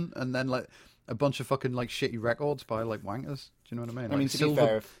something, and then like a bunch of fucking like shitty records by like wankers. Do you know what I mean? I mean, like to be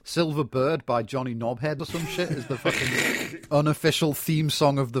fair, Silver Bird by Johnny Knobhead or some shit is the fucking unofficial theme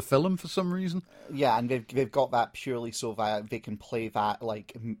song of the film for some reason. Yeah, and they've got that purely so that they can play that,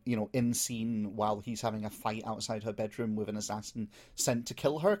 like, you know, in scene while he's having a fight outside her bedroom with an assassin sent to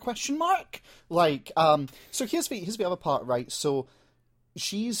kill her, ? Like, so here's the other part, right? So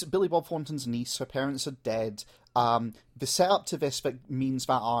she's Billy Bob Thornton's niece, her parents are dead. The setup to this that means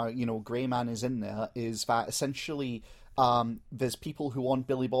that our, you know, Grey Man is in there is that essentially there's people who want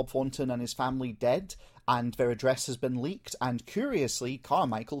Billy Bob Thornton and his family dead, and their address has been leaked, and curiously,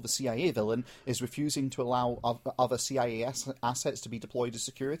 Carmichael, the CIA villain, is refusing to allow other CIA assets to be deployed as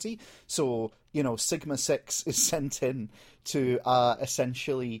security. So, Sigma 6 is sent in to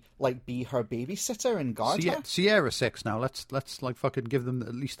essentially, be her babysitter and guard her. Sierra 6 now. Let's fucking give them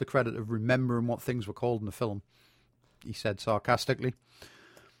at least the credit of remembering what things were called in the film, he said sarcastically.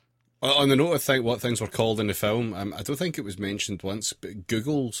 On the note of what things were called in the film, I don't think it was mentioned once, but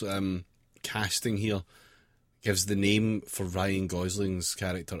Google's casting here gives the name for Ryan Gosling's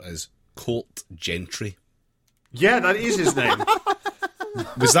character as Colt Gentry. Yeah, that is his name.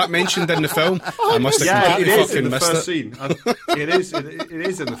 Was that mentioned in the film? I must have completely fucking missed it. Scene. It is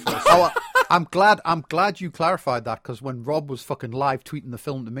in the first scene. Oh, I'm glad you clarified that, because when Rob was fucking live tweeting the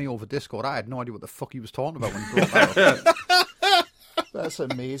film to me over Discord, I had no idea what the fuck he was talking about when he brought that up. That's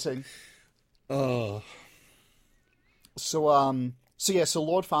amazing. Oh. So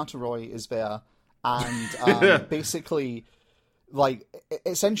Lord Fauntleroy is there, and basically,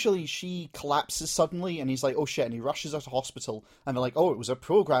 essentially she collapses suddenly, and he's like, oh shit, and he rushes her to hospital, and they're like, oh, it was a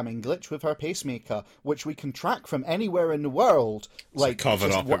programming glitch with her pacemaker, which we can track from anywhere in the world. To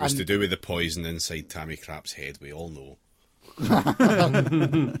cover up, it was to do with the poison inside Tammy Crap's head, we all know.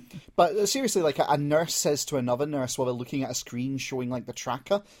 But seriously, a nurse says to another nurse while they're looking at a screen showing the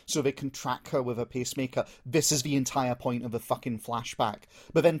tracker, so they can track her with a pacemaker. This is the entire point of the fucking flashback.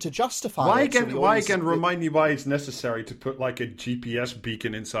 But then to justify why again? Remind me why it's necessary to put a GPS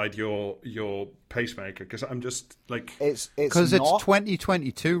beacon inside your pacemaker? Because I'm just it's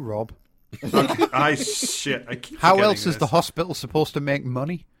 2022, Rob. Shit. How else is the hospital supposed to make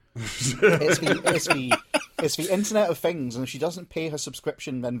money? It's the Internet of Things, and if she doesn't pay her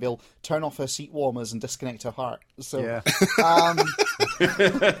subscription, then they'll turn off her seat warmers and disconnect her heart. So, yeah.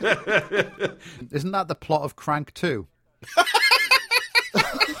 Isn't that the plot of Crank 2?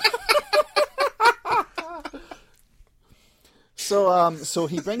 So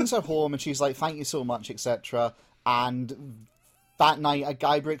he brings her home, and she's like, "Thank you so much," etc. And that night, a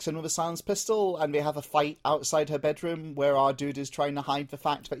guy breaks in with a silenced pistol, and they have a fight outside her bedroom where our dude is trying to hide the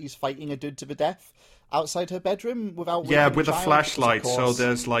fact that he's fighting a dude to the death outside her bedroom without... with a flashlight, so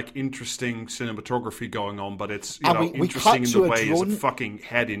there's interesting cinematography going on, but it's interesting in the way it's a fucking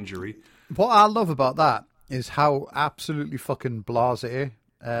head injury. What I love about that is how absolutely fucking blasé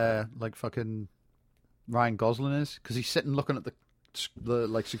fucking Ryan Gosling is, because he's sitting looking at the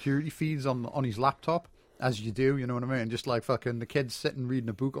security feeds on his laptop, as you do, you know what I mean? Just fucking the kid's sitting reading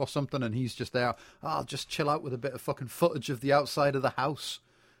a book or something, and he's just there, I'll just chill out with a bit of fucking footage of the outside of the house.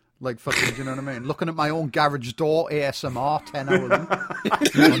 Fucking, you know what I mean? Looking at my own garage door ASMR 10 hours on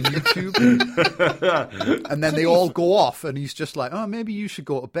YouTube. And then they all go off, and he's just like, oh, maybe you should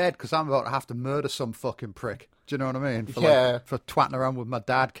go to bed, because I'm about to have to murder some fucking prick. Do you know what I mean? For twatting around with my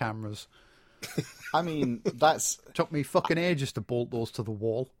dad cameras. I mean, that's... Took me fucking ages to bolt those to the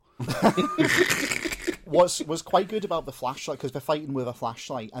wall. was quite good about the flashlight, because they're fighting with a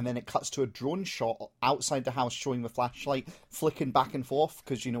flashlight, and then it cuts to a drone shot outside the house showing the flashlight flicking back and forth,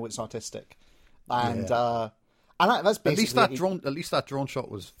 because it's artistic, and that's basically at least that drone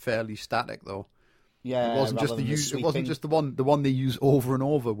shot was fairly static, though. Yeah, it wasn't just the one they use over and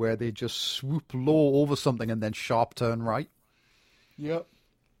over, where they just swoop low over something and then sharp turn right. Yep.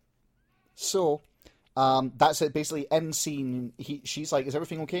 So. That's it. Basically, end scene. She's like, "Is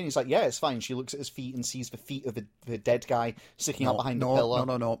everything okay?" And he's like, "Yeah, it's fine." She looks at his feet and sees the feet of the dead guy sticking up behind the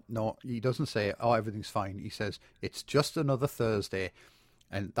pillar. No. He doesn't say, "Oh, everything's fine." He says, "It's just another Thursday,"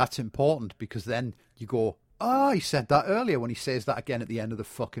 and that's important, because then you go, "Oh, he said that earlier." When he says that again at the end of the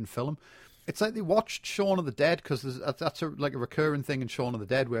fucking film, it's like they watched Shaun of the Dead, because that's a recurring thing in Shaun of the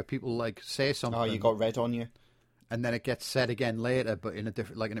Dead, where people say something. Oh, you got red on you, and then it gets said again later, but in a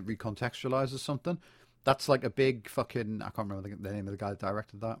different, and it recontextualizes something. That's a big fucking... I can't remember the name of the guy that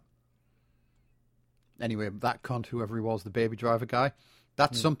directed that. Anyway, that cunt, whoever he was, the Baby Driver guy,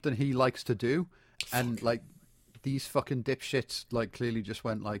 that's something he likes to do. And, these fucking dipshits, clearly just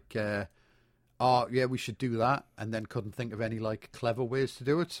went oh, yeah, we should do that, and then couldn't think of any, clever ways to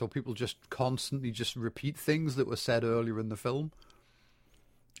do it. So people just constantly just repeat things that were said earlier in the film.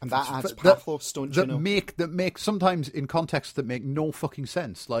 And that adds pathos, don't you know? That make sometimes in context that make no fucking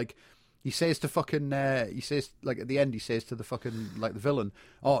sense. He says to fucking, at the end, he says to the fucking, the villain,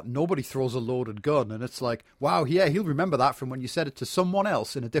 oh, nobody throws a loaded gun. And it's like, wow, yeah, he'll remember that from when you said it to someone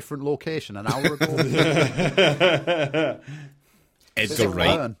else in a different location an hour ago. Edgar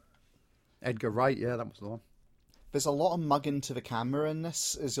Wright. Edgar Wright, yeah, that was the one. There's a lot of mugging to the camera in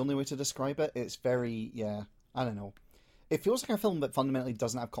this, is the only way to describe it. It's very, I don't know. It feels like a film that fundamentally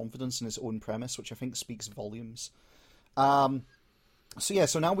doesn't have confidence in its own premise, which I think speaks volumes.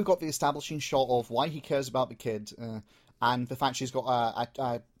 So now we've got the establishing shot of why he cares about the kid, and the fact she's got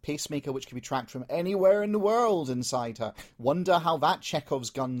a pacemaker which can be tracked from anywhere in the world inside her. Wonder how that Chekhov's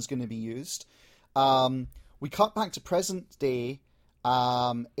gun's going to be used. We cut back to present day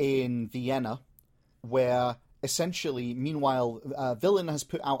in Vienna, where essentially, meanwhile, Villain has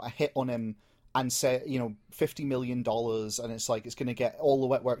put out a hit on him and said, $50 million, and it's like it's going to get all the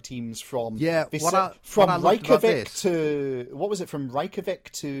wet work teams from Reykjavik to from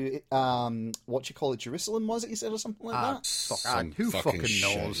Reykjavik to Jerusalem, was it? You said, or something like that. Who fucking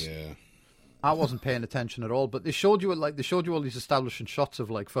knows? Shit, yeah. I wasn't paying attention at all, but they showed you all these establishing shots of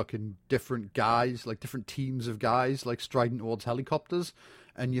like fucking different guys, like different teams of guys, like striding towards helicopters.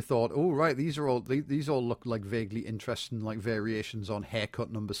 And you thought, oh right, these all look like vaguely interesting, like variations on Haircut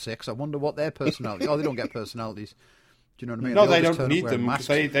number 6. I wonder what their personality. Oh, they don't get personalities. Do you know what I mean? No, they don't need them because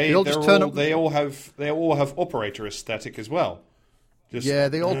they all have operator aesthetic as well.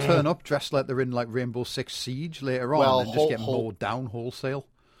 They all turn up dressed like they're in like Rainbow Six Siege later on, and just get mowed down wholesale.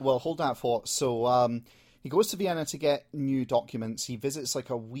 Well, hold that thought. So he goes to Vienna to get new documents. He visits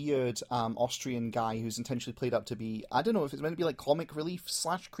like a weird Austrian guy who's intentionally played up to be, I don't know if it's meant to be like comic relief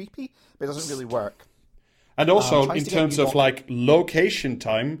 / creepy, but it doesn't really work. And also, in terms of like location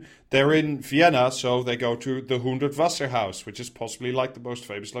time, they're in Vienna, so they go to the Hundertwasserhaus, which is possibly like the most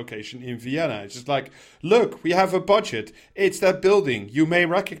famous location in Vienna. It's just like, look, we have a budget. It's that building you may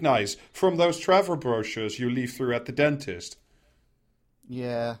recognize from those travel brochures you leaf through at the dentist.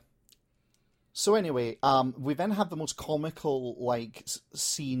 Yeah. So anyway, we then have the most comical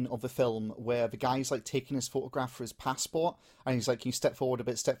scene of the film where the guy's like taking his photograph for his passport, and he's like, "Can you step forward a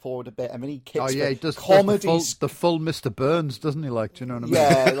bit, and then he kicks. Oh yeah, he does comedies. The full Mr. Burns, doesn't he? Like, do you know what I mean?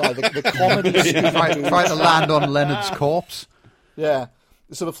 Yeah, like the comedy. Trying to land on Leonard's corpse. Yeah.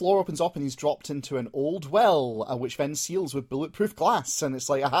 So the floor opens up and he's dropped into an old well, which then seals with bulletproof glass, and it's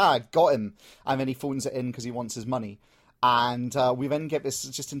like, aha, got him. And then he phones it in because he wants his money. And we then get this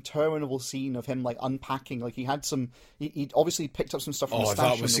just interminable scene of him like unpacking. Like he obviously picked up some stuff from the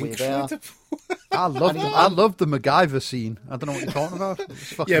stash on the way there. I loved the MacGyver scene. I don't know what you're talking about.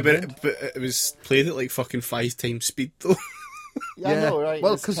 Yeah, but it was played at like fucking 5 times speed though. Yeah, I know, right?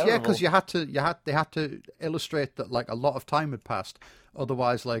 Well, because they had to illustrate that like a lot of time had passed.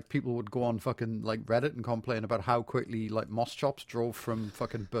 Otherwise, like people would go on fucking like Reddit and complain about how quickly like Moschops drove from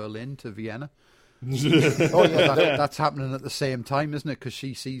fucking Berlin to Vienna. Oh yeah, that's happening at the same time, isn't it? Because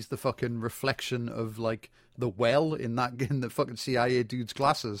she sees the fucking reflection of like the well in the fucking CIA dude's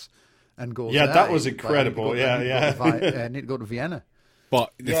glasses, and goes, "Yeah, that was incredible." I need to go to Vienna.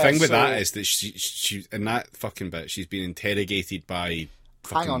 But the thing with that is that she in that fucking bit, she's been interrogated by.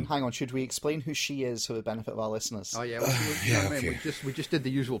 Hang on. Should we explain who she is for the benefit of our listeners? Oh yeah, okay. We just did the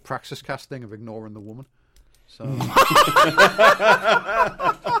usual Praxis cast thing of ignoring the woman. So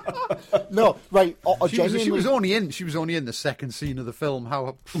no, right. She was only in the second scene of the film.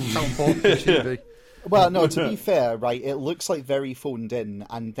 How important could she be? Well, no, to be fair, right, it looks like very phoned in,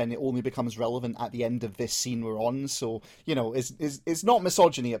 and then it only becomes relevant at the end of this scene we're on, so, it's not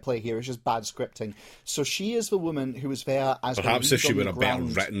misogyny at play here, it's just bad scripting. So she is the woman who was there as perhaps if she were a better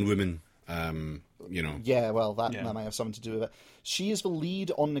written woman, Yeah, well, that might have something to do with it. She is the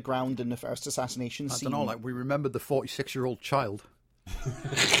lead on the ground in the first assassination scene. I don't know, like, we remembered the 46-year-old child.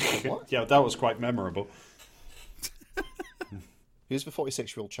 What? Yeah, that was quite memorable. Who's the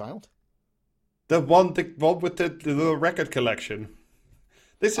 46-year-old child? The one with the record collection.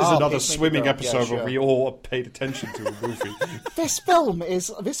 This is another swimming episode where we all paid attention to the movie. This film is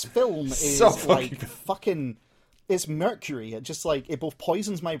so fucking. It's mercury. It just like it both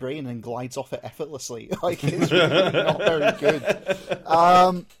poisons my brain and glides off it effortlessly. Like it's really not very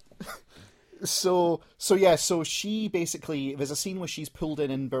good. So she basically, there's a scene where she's pulled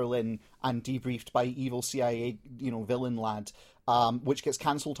in Berlin and debriefed by evil CIA, villain lad, which gets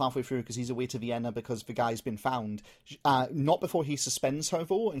cancelled halfway through because he's away to Vienna because the guy's been found. Not before he suspends her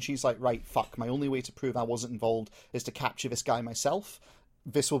though, and she's like, right, fuck, my only way to prove I wasn't involved is to capture this guy myself.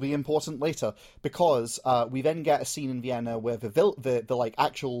 This will be important later because we then get a scene in Vienna where the like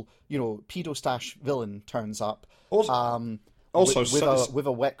actual pedo stash villain turns up. Also, with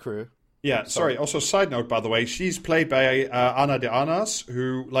a wet crew. Yeah, sorry. Also, side note, by the way, she's played by Ana de Armas,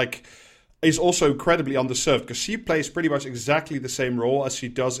 who is also incredibly underserved because she plays pretty much exactly the same role as she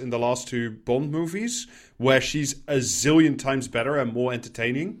does in the last 2 Bond movies, where she's a zillion times better and more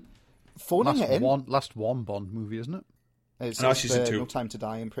entertaining. Last one Bond movie, isn't it? She's in 2. No Time to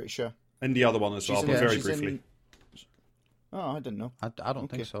Die, I'm pretty sure. And the other one as well, but very briefly. Oh, I didn't know. I don't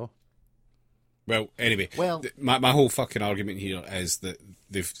think so. Well, anyway, my whole fucking argument here is that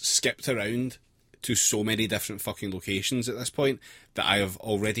they've skipped around to so many different fucking locations at this point that I have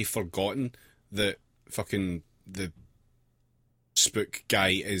already forgotten that fucking the spook guy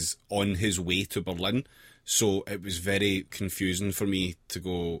is on his way to Berlin. So it was very confusing for me to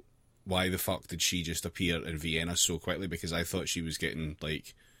go, why the fuck did she just appear in Vienna so quickly? Because I thought she was getting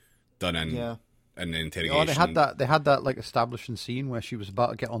like done in the interrogation. Oh, they had that like establishing scene where she was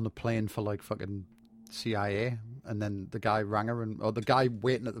about to get on the plane for like fucking CIA, and then the guy rang her, or the guy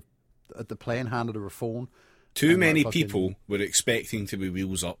waiting at the plane handed her a phone. Too many people were expecting to be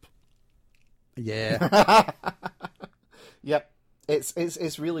wheels up. Yeah. Yep.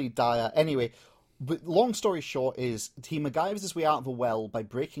 It's really dire. Anyway, but long story short is he MacGyvers his way out of a well by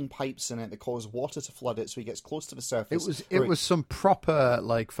breaking pipes in it that cause water to flood it, so he gets close to the surface. It was some proper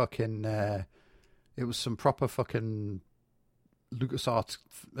like fucking. It was some proper fucking LucasArts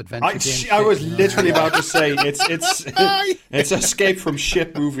adventure game. I was literally about to say it's Escape from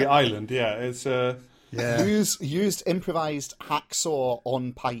Shit Movie Island. Yeah, it's used improvised hacksaw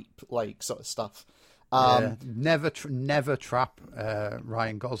on pipe like sort of stuff. Never trap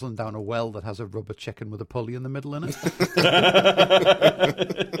Ryan Gosling down a well that has a rubber chicken with a pulley in the middle in it.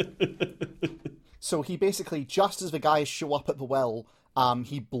 So he basically, just as the guys show up at the well,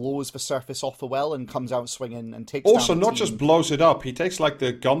 he blows the surface off the well and comes out swinging and takes. Also, down the not team. just blows it up. He takes like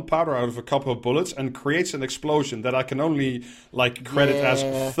the gunpowder out of a couple of bullets and creates an explosion that I can only like credit as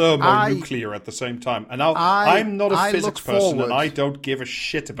thermonuclear at the same time. And now I'm not a physics person, and I don't give a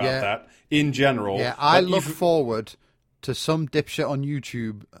shit about that. In general, I look forward to some dipshit on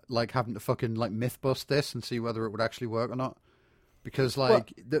YouTube like having to fucking like myth bust this and see whether it would actually work or not. Because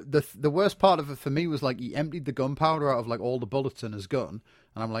like the worst part of it for me was like he emptied the gunpowder out of like all the bullets in his gun,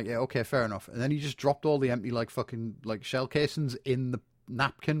 and I'm like, yeah, okay, fair enough. And then he just dropped all the empty like fucking like shell casings in the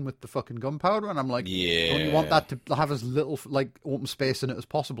napkin with the fucking gunpowder, and I'm like, don't you want that to have as little like open space in it as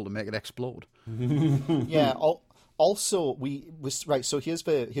possible to make it explode? Yeah. Also, so here's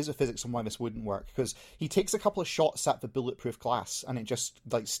the physics on why this wouldn't work, because he takes a couple of shots at the bulletproof glass and it just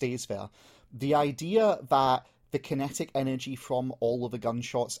like stays there. The idea that the kinetic energy from all of the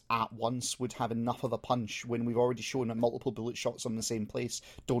gunshots at once would have enough of a punch when we've already shown that multiple bullet shots on the same place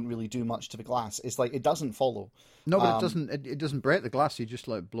don't really do much to the glass. It's like it doesn't follow. No, but it doesn't break the glass. He just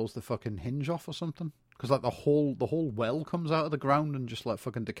like blows the fucking hinge off or something. Because like the whole well comes out of the ground and just like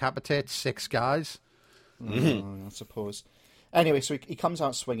fucking decapitates 6 guys. I suppose. Anyway, so he comes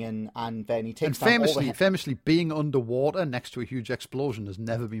out swinging, and then he takes down all the... famously, being underwater next to a huge explosion has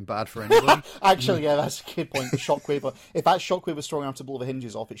never been bad for anybody. Actually, yeah, that's a good point. The shockwave, if that shockwave was strong enough to blow the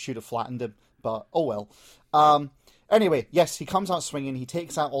hinges off, it should have flattened him. But oh well. Anyway, yes, he comes out swinging. He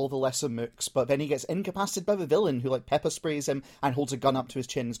takes out all the lesser mooks, but then he gets incapacitated by the villain, who like pepper sprays him and holds a gun up to his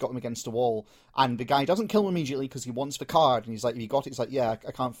chin. Has got him against a wall, and the guy doesn't kill him immediately because he wants the card. And he's like, "Have you got it?" He's like, "Yeah,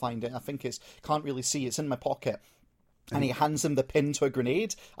 I can't find it. I think can't really see. It's in my pocket." And he hands him the pin to a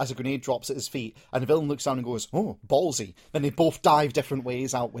grenade as a grenade drops at his feet. And the villain looks down and goes, "Oh, ballsy." Then they both dive different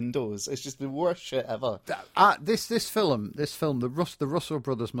ways out windows. It's just the worst shit ever. This film, the Russo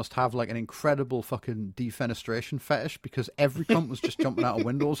brothers must have like an incredible fucking defenestration fetish, because every cunt was just jumping out of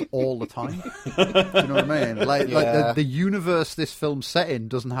windows all the time. Do you know what I mean? Like the universe this film's set in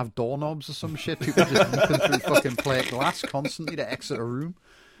doesn't have doorknobs or some shit. People just leaping through fucking plate glass constantly to exit a room.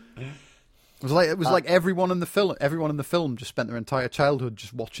 It was like everyone in the film just spent their entire childhood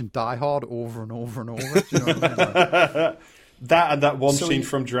just watching Die Hard over and over and over. Do you know what I mean? Like, that one scene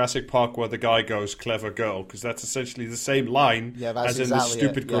from Jurassic Park where the guy goes, "Clever girl," because that's essentially the same line as in the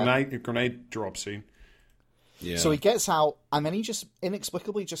stupid grenade drop scene. Yeah. So he gets out, and then he just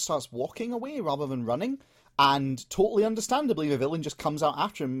inexplicably just starts walking away rather than running. And totally understandably, the villain just comes out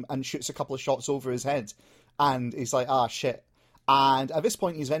after him and shoots a couple of shots over his head. And he's like, "Ah, shit." And at this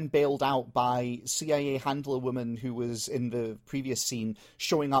point, he's then bailed out by CIA handler woman who was in the previous scene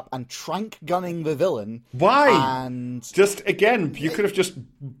showing up and trank gunning the villain. Why? And just again, you could have just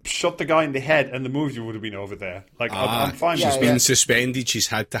shot the guy in the head, and the movie would have been over there. Like I'm fine. She's been suspended. She's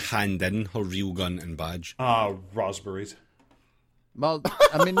had to hand in her real gun and badge. Raspberries. Well,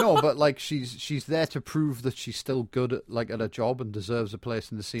 I mean, no, but like she's there to prove that she's still good at her job and deserves a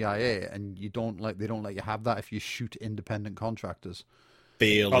place in the CIA, and they don't let you have that if you shoot independent contractors.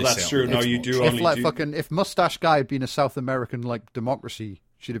 Barely. That's true. No, you do. If Mustache Guy had been a South American like democracy,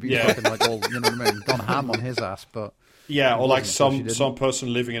 she'd have been fucking like all, you know what I mean, gone ham on his ass. But yeah, or like some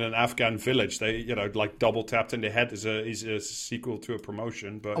person living in an Afghan village, they like double tapped in the head is a sequel to a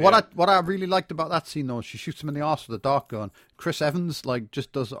promotion. But what I really liked about that scene though, is she shoots him in the arse with a dart gun. Chris Evans like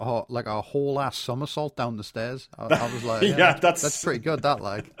just does a whole ass somersault down the stairs. I was like, that's pretty good. That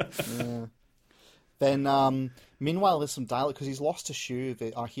like. Then, meanwhile, there's some dialogue because he's lost a shoe.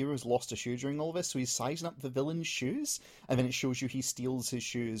 Our hero's lost a shoe during all this, so he's sizing up the villain's shoes, and then it shows you he steals his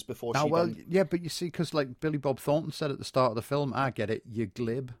shoes before. Yeah, but you see, because like Billy Bob Thornton said at the start of the film, I get it, you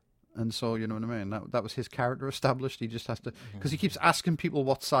glib. And so, you know what I mean? That was his character established. He just has to... Because he keeps asking people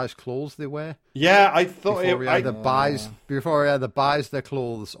what size clothes they wear. Yeah, I thought... Before he either buys their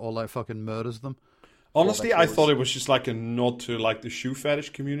clothes or, like, fucking murders them. Honestly, I thought it was just, like, a nod to, like, the shoe fetish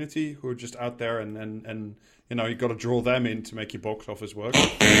community who are just out there and you know, you got to draw them in to make your box office work.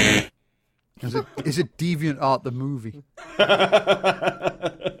 Is it DeviantArt the movie?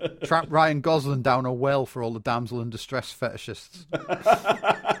 Trap Ryan Gosling down a well for all the damsel in distress fetishists.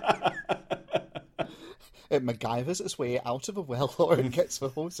 It MacGyvers its way out of a well or it gets the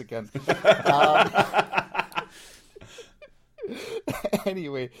hose again.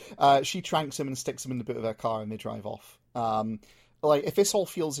 Anyway, she tranks him and sticks him in the boot of her car and they drive off. Like, if this all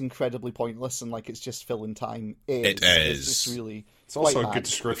feels incredibly pointless and like it's just filling time, it is. It's really... It's also bad. a good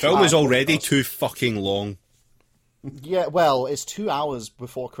description. The film is already too fucking long. Yeah, well, it's 2 hours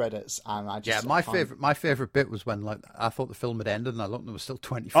before credits, and I just... Yeah, my favorite bit was when, like, I thought the film had ended, and I looked and there was still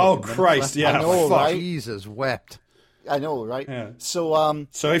 20 Oh, minutes Christ, left. yeah. I know, right? Jesus wept. I know, right? Yeah. So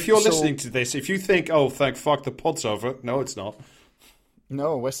if you're listening to this, if you think, oh, thank fuck, the pod's over, no, it's not.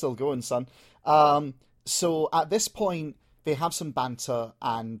 No, we're still going, son. So at this point, they have some banter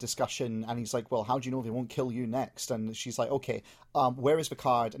and discussion, and he's like, well, how do you know they won't kill you next? And she's like, okay, where is the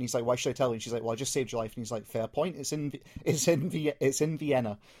card? And he's like, why should I tell you? And she's like, well, I just saved your life. And he's like, fair point. It's in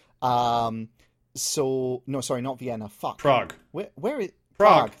Vienna. So, no, sorry, not Vienna. Fuck. Prague. Where is...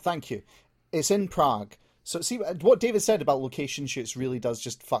 Prague. Thank you. It's in Prague. So see what David said about location shoots really does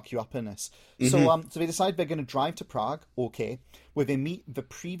just fuck you up in this. So they decide they're going to drive to Prague. Okay, where they meet the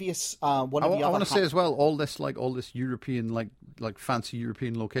previous I want to say as well, all this European like fancy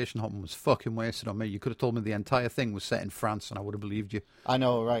European location hopping was fucking wasted on me. You could have told me the entire thing was set in France, and I would have believed you. I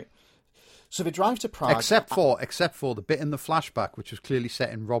know, right? So they drive to Prague, except for the bit in the flashback, which was clearly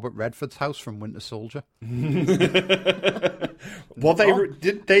set in Robert Redford's house from Winter Soldier. Well,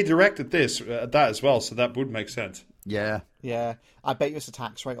 they directed that as well, so that would make sense. Yeah. I bet you it's a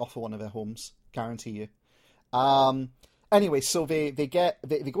tax write-off for one of their homes, guarantee you. Anyway, so they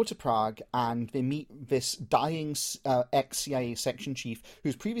go to Prague and they meet this dying ex-CIA section chief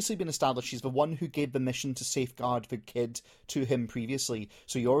who's previously been established. She's the one who gave the mission to safeguard the kid to him previously,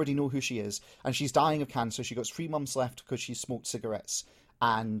 so you already know who she is. And she's dying of cancer. She got 3 months left because she smoked cigarettes.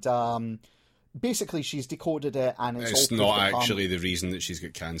 And basically she's decoded it, and it's all not actually the reason that she's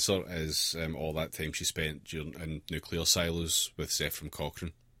got cancer is all that time she spent in nuclear silos with Zefram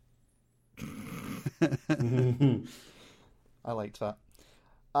Cochrane. I liked that.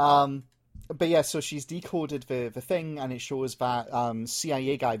 But yeah, so she's decoded the thing, and it shows that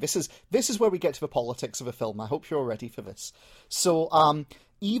CIA guy. This is where we get to the politics of the film. I hope you're all ready for this. So,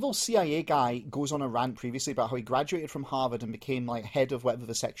 evil CIA guy goes on a rant previously about how he graduated from Harvard and became like head of whatever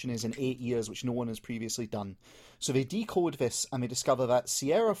the section is in 8 years, which no one has previously done. So they decode this and they discover that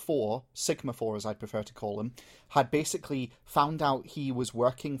Sierra 4, Sigma 4 as I'd prefer to call him, had basically found out he was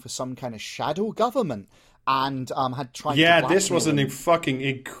working for some kind of shadow government and had tried to blackmail this was him. a fucking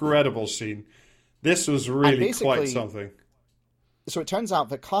incredible scene. This was really quite something. So it turns out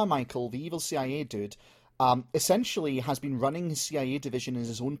that Carmichael, the evil CIA dude, essentially has been running his CIA division as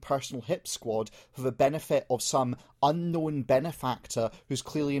his own personal hit squad for the benefit of some unknown benefactor who's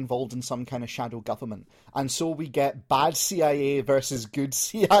clearly involved in some kind of shadow government. And so we get bad CIA versus good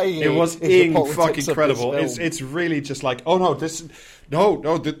CIA. It was fucking incredible. It's really just like, oh no,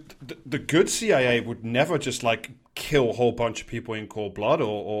 the good CIA would never just like kill a whole bunch of people in cold blood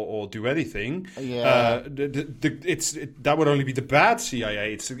or do anything. Yeah. That would only be the bad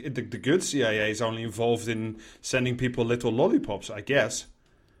CIA. The good CIA is only involved in sending people little lollipops, I guess.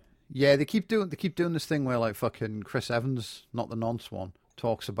 Yeah, they keep doing this thing where like fucking Chris Evans, not the nonce one,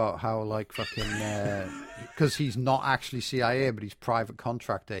 talks about how like fucking because he's not actually CIA but he's private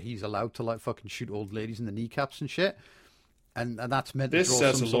contractor, he's allowed to like fucking shoot old ladies in the kneecaps and shit, and that's meant to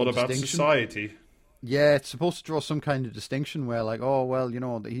draw some sort of distinction. This says a lot about society. Yeah, it's supposed to draw some kind of distinction where, like, oh well, you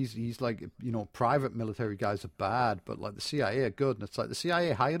know, he's like, you know, private military guys are bad, but like the CIA are good, and it's like the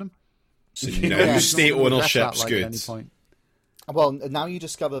CIA hired him. So now state ownership's good. At any point. Well, now you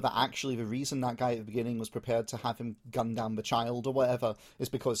discover that actually the reason that guy at the beginning was prepared to have him gun down the child or whatever is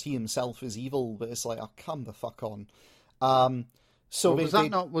because he himself is evil. But it's like, oh, come the fuck on. So was that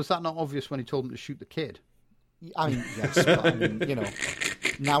not obvious when he told him to shoot the kid? I mean, yes, but I mean, you know,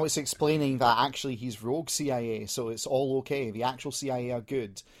 now it's explaining that actually he's rogue CIA, so it's all okay. The actual CIA are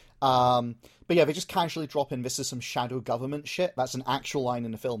good. But yeah, they just casually drop in, this is some shadow government shit. That's an actual line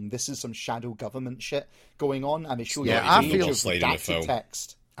in the film. This is some shadow government shit going on, and they show you I a page feel of redacted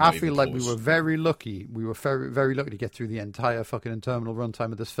text. I feel like we were very lucky. We were very, very lucky to get through the entire fucking interminable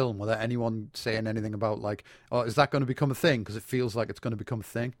runtime of this film without anyone saying anything about, like, oh, is that going to become a thing? Because it feels like it's going to become a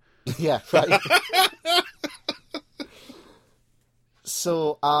thing. Yeah, right.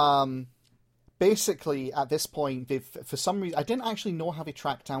 So, basically, at this point, they've, for some reason, I didn't actually know how they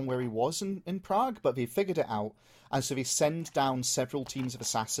tracked down where he was in Prague, but they figured it out, and so they send down several teams of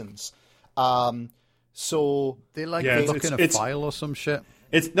assassins. So they look in a file or some shit.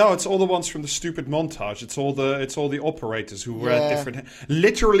 It's all the ones from the stupid montage. It's all the operators who were at different,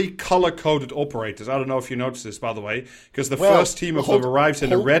 literally color-coded operators. I don't know if you noticed this, by the way, because the first team of them arrives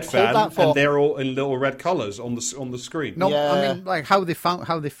in a red van, and they're all in little red colors on the screen. No, I mean, like how they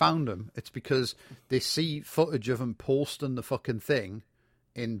found them. It's because they see footage of them posting the fucking thing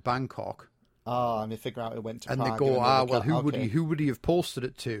in Bangkok. And they figure out it went to Prague. And they go, who would he have posted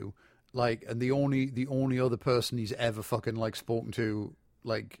it to? Like, and the only other person he's ever fucking like spoken to,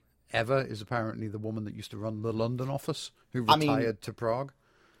 like, ever, is apparently the woman that used to run the London office, who retired to Prague.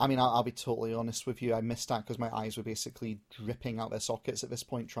 I mean, I'll be totally honest with you. I missed that because my eyes were basically dripping out their sockets at this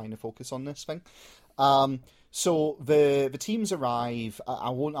point, trying to focus on this thing. So the teams arrive.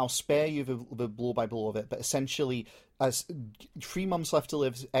 I'll spare you the blow by blow of it, but essentially, as 3 months left to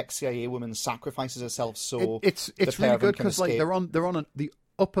live, ex-CIA woman sacrifices herself. So it's really good because like they're on the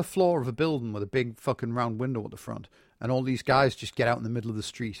upper floor of a building with a big fucking round window at the front. And all these guys just get out in the middle of the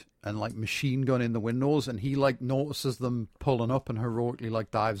street and, like, machine gun in the windows. And he, like, notices them pulling up and heroically,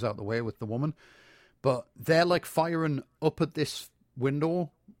 like, dives out the way with the woman. But they're, like, firing up at this window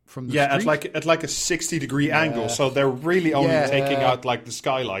from the street. at like a 60-degree angle. So they're really only taking out, like, the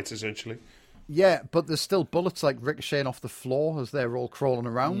skylights, essentially. Yeah, but there's still bullets, like, ricocheting off the floor as they're all crawling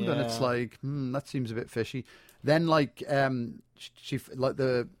around. Yeah. And it's like, that seems a bit fishy. Then, like, she like,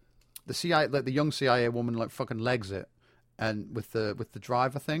 the CIA, like the young CIA woman, like fucking legs it, and with the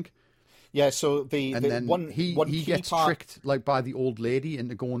drive, I think. Yeah. So he gets tricked like by the old lady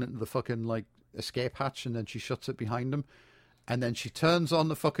into going into the fucking like escape hatch, and then she shuts it behind him, and then she turns on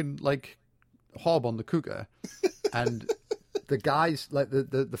the fucking like hob on the cooker, and the guys, like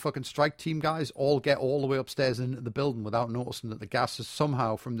the fucking strike team guys, all get all the way upstairs into the building without noticing that the gas is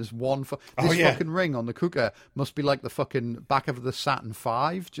somehow from this one fucking ring on the cooker must be like the fucking back of the Saturn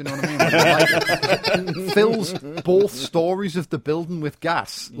V. Do you know what I mean? Like, it fills both stories of the building with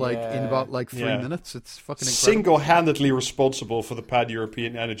gas, like in about like 3 minutes. It's fucking incredible. Single-handedly responsible for the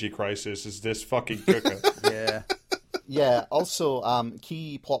pan-European energy crisis is this fucking cooker. Yeah. Yeah, also,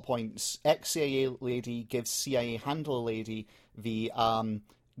 key plot points. Ex-CIA lady gives CIA handler lady the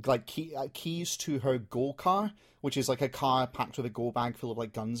keys to her go car, which is like a car packed with a go bag full of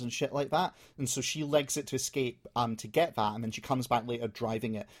like guns and shit like that. And so she legs it to escape to get that, and then she comes back later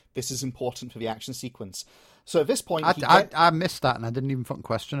driving it. This is important for the action sequence. So at this point, I missed that, and I didn't even fucking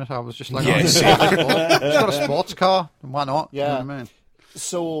question it. I was just like, she's got a sports car, and why not? Yeah. You know what I mean?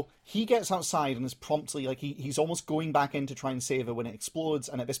 So he gets outside and is promptly, like, he's almost going back in to try and save her when it explodes,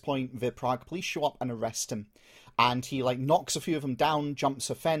 and at this point, the Prague police show up and arrest him. And he, like, knocks a few of them down, jumps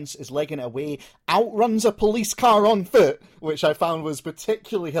a fence, is legging it away, outruns a police car on foot, which I found was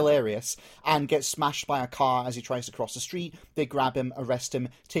particularly hilarious, and gets smashed by a car as he tries to cross the street. They grab him, arrest him,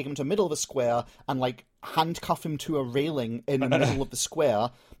 take him to the middle of the square, and, like, handcuff him to a railing in the middle of the square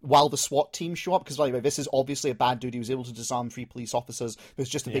while the SWAT team show up, because by the way, this is obviously a bad dude. He was able to disarm 3 police officers. There's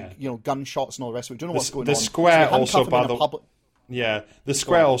just a big, gunshots and all the rest of it. We don't know what's going on. The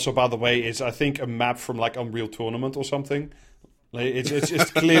square also, by the way, is, I think, a map from like Unreal Tournament or something. Like,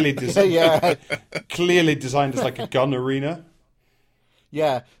 it's clearly clearly designed as like a gun arena.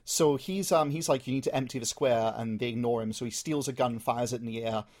 Yeah, so he's like, you need to empty the square, and they ignore him, so he steals a gun, fires it in the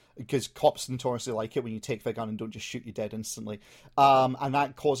air, because cops notoriously like it when you take their gun and don't just shoot you dead instantly. And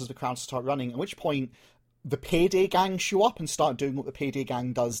that causes the crowd to start running, at which point the Payday gang show up and start doing what the Payday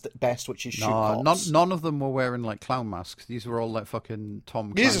gang does best, which is shoot cops. None of them were wearing like clown masks. These were all like fucking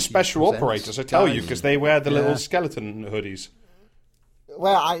Tom Clancy. These are special operators, I tell you, because they wear the little skeleton hoodies.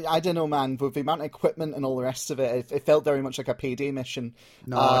 Well, I don't know, man. With the amount of equipment and all the rest of it, it felt very much like a Payday mission.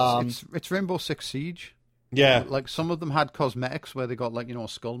 No, it's Rainbow Six Siege. Yeah. Like, some of them had cosmetics where they got, like, a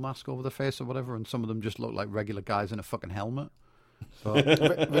skull mask over their face or whatever, and some of them just looked like regular guys in a fucking helmet.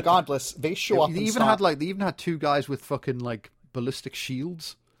 But regardless, they show up. They even had 2 guys with fucking, like, ballistic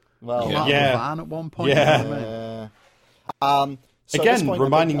shields. Well, out of a van at one point. Yeah. So again,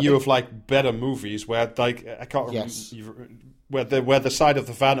 reminding you of like better movies where like I can't remember where the side of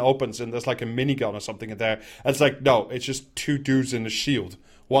the van opens and there's like a minigun or something in there. And it's like, no, it's just 2 dudes in a shield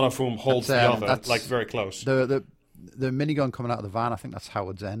one of whom holds the other, that's like very close. The minigun coming out of the van, I think that's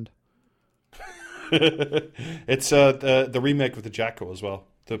Howard's End. It's the remake with the Jacko as well,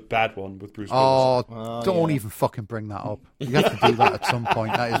 the bad one with Bruce Willis. Don't even fucking bring that up. You have to do that at some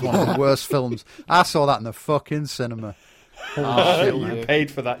point. That is one of the worst films. I saw that in the fucking cinema. Holy shit, man. You paid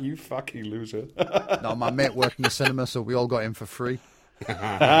for that, you fucking loser. No, my mate worked in the cinema, so we all got in for free.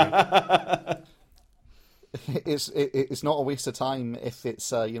 It's not a waste of time if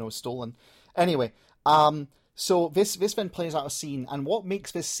it's stolen. Anyway, so this then plays out a scene, and what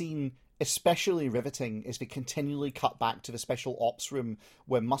makes this scene especially riveting is they continually cut back to the special ops room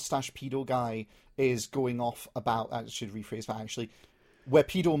where Mustache Pedo Guy is going off about. I should rephrase that actually. Where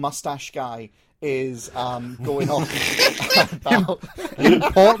Pedo Mustache Guy is going off about...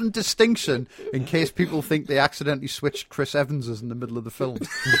 Important distinction in case people think they accidentally switched Chris Evans's in the middle of the film.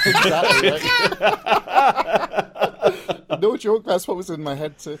 Exactly, right? No joke, that's what was in my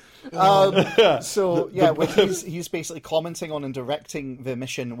head too. So, yeah, he's basically commenting on and directing the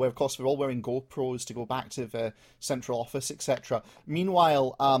mission, where, of course, we're all wearing GoPros to go back to the central office, etc.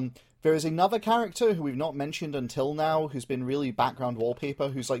 Meanwhile, there is another character who we've not mentioned until now, who's been really background wallpaper,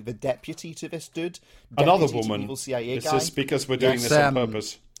 who's like the deputy to this dude. Another woman. Evil CIA Is guy. this because we're doing this on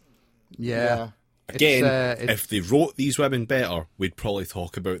purpose? Yeah. Again, if they wrote these women better, we'd probably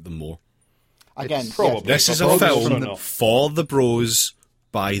talk about them more. Again, probably. This is a film for the bros,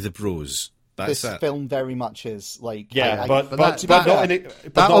 by the bros. That's this it. film very much is like... Yeah, but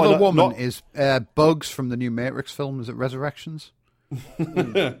that other woman is Bugs from the new Matrix film. Is it Resurrections?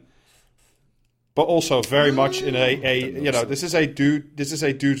 But also very much in this is a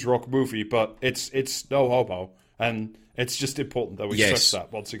dude's rock movie, but it's no homo, and it's just important that we stress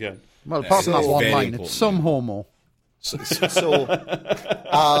that once again. Well, apart from that one line, it's some homo. Also, the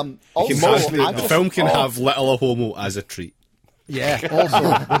film can have little a homo as a treat. Yeah. Also,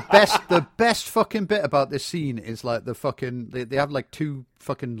 the best fucking bit about this scene is like the fucking they have like 2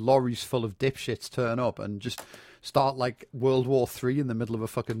 fucking lorries full of dipshits turn up and just start like World War III in the middle of a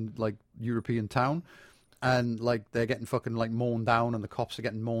fucking like European town, and like they're getting fucking like mown down, and the cops are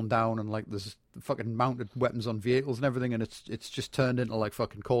getting mown down, and like there's fucking mounted weapons on vehicles and everything, and it's just turned into like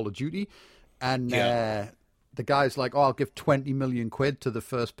fucking Call of Duty, and the guy's like, "Oh, I'll give 20 million quid to the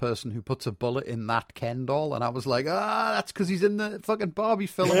first person who puts a bullet in that Ken doll," and I was like, that's because he's in the fucking Barbie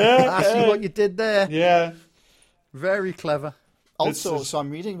film. I see what you did there. Yeah, very clever. Also, so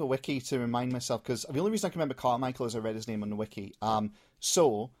I'm reading the wiki to remind myself, because the only reason I can remember Carmichael is I read his name on the wiki. The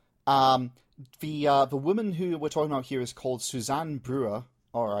woman who we're talking about here is called Suzanne Brewer,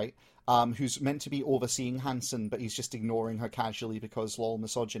 all right, who's meant to be overseeing Hansen, but he's just ignoring her casually because lol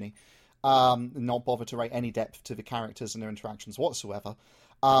misogyny. Not bother to write any depth to the characters and their interactions whatsoever.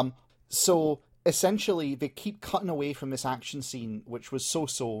 So essentially, they keep cutting away from this action scene, which was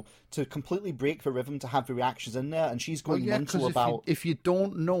so-so, to completely break the rhythm, to have the reactions in there, and she's going mental about... If you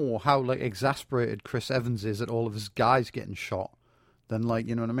don't know how like exasperated Chris Evans is at all of his guys getting shot, then like,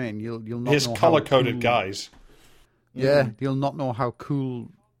 you know what I mean? You'll not his know color-coded guys. Yeah, you'll not know how cool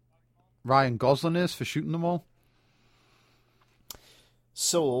Ryan Gosling is for shooting them all.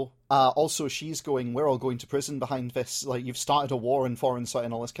 So, also she's going, we're all going to prison behind this, like, you've started a war in foreign sight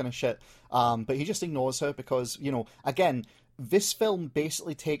and all this kind of shit. But he just ignores her because, again, this film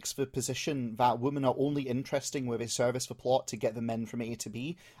basically takes the position that women are only interesting where they service the plot to get the men from A to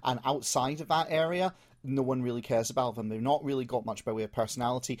B, and outside of that area, no one really cares about them. They've not really got much by way of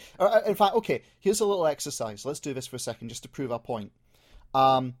personality. In fact, okay, here's a little exercise. Let's do this for a second just to prove our point.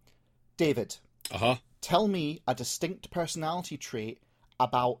 David, tell me a distinct personality trait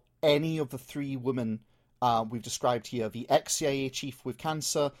about any of the 3 women we've described here: the ex-CIA chief with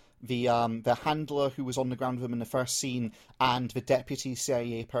cancer, the handler who was on the ground with him in the first scene, and the deputy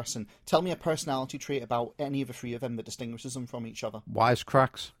CIA person. Tell me a personality trait about any of the 3 of them that distinguishes them from each other.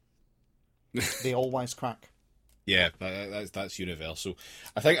 Wisecracks. They all wisecrack. Yeah, that's universal.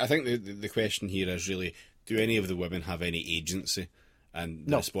 I think the question here is really, do any of the women have any agency? And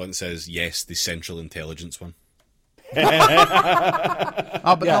the response is yes, the Central Intelligence one. But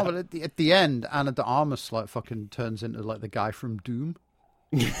at the end, Anna de Armas like fucking turns into like the guy from Doom.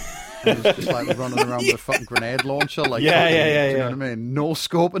 And he's just like running around with a fucking grenade launcher, like, you know what I mean? No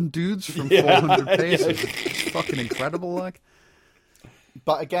scoping dudes from 400 paces. It's fucking incredible, like.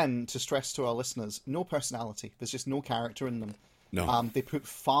 But again, to stress to our listeners, no personality. There's just no character in them. No. They put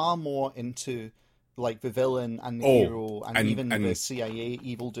far more into like the villain and the hero and even the CIA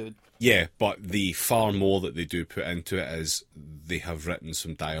evil dude. Yeah, but the far more that they do put into it is they have written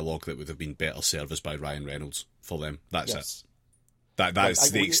some dialogue that would have been better serviced by Ryan Reynolds for them. That's it. That's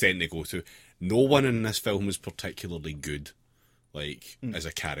the extent they go to. No one in this film is particularly good. as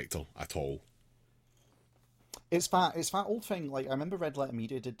a character at all. It's that old thing. Like, I remember Red Letter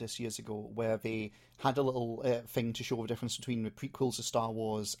Media did this years ago, where they had a little thing to show the difference between the prequels of Star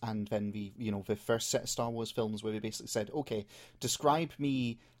Wars and then the first set of Star Wars films, where they basically said, okay, describe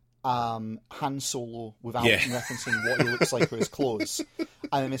me Han Solo without referencing what he looks like or his clothes.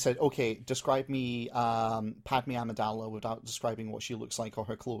 And then they said, okay, describe me Padme Amidala without describing what she looks like or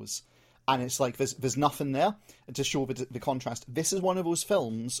her clothes. And it's like, there's nothing there to show the contrast. This is one of those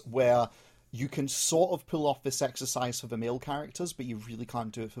films where you can sort of pull off this exercise for the male characters, but you really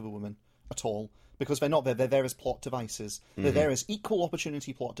can't do it for the women at all. Because they're not there. They're there as plot devices. They're there as equal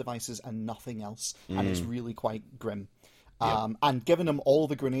opportunity plot devices and nothing else. And it's really quite grim. And giving them all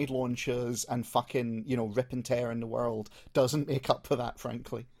the grenade launchers and fucking, rip and tear in the world doesn't make up for that,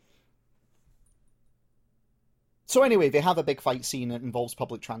 frankly. So anyway, they have a big fight scene that involves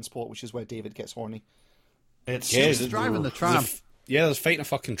public transport, which is where David gets horny. He's driving the tram. There's fighting a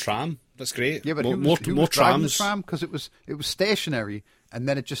fucking tram. That's great. Yeah, but more who was driving the trams. tram? Because it was stationary, and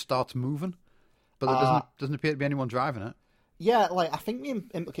then it just starts moving. But there doesn't appear to be anyone driving it. Yeah, I think the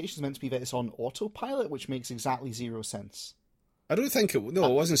implication is meant to be that it's on autopilot, which makes exactly zero sense. I don't think it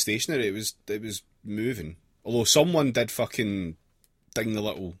wasn't stationary. It was moving. Although someone did fucking ding the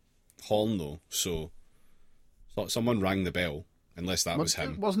little horn though, so someone rang the bell. Unless that was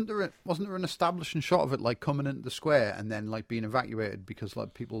him. Wasn't there an establishing shot of it like coming into the square and then like being evacuated because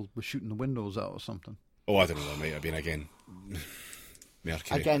like people were shooting the windows out or something? Oh, I don't know. That might have been again.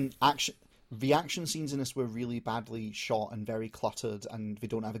 Mercury. Again, the action scenes in this were really badly shot and very cluttered, and they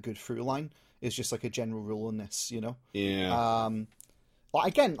don't have a good through line. It's just like a general rule in this, Yeah. But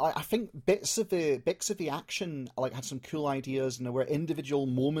again, I think bits of the action had some cool ideas, and there were individual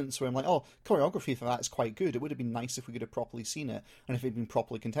moments where I'm like, oh, choreography for that is quite good. It would have been nice if we could have properly seen it and if it had been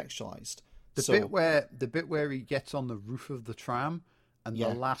properly contextualized. The bit where he gets on the roof of the tram and the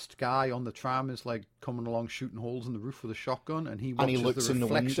last guy on the tram is like coming along shooting holes in the roof with a shotgun, and he looks the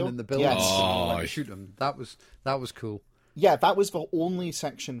reflection in the building and shoot him. That was cool. Yeah, that was the only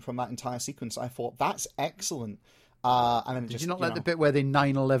section from that entire sequence I thought that's excellent. And then Did you not like the bit where they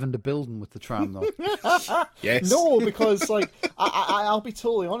 9/11 the building with the tram though? Yes. No, because I'll be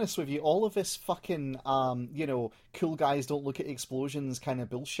totally honest with you. All of this fucking cool guys don't look at explosions kind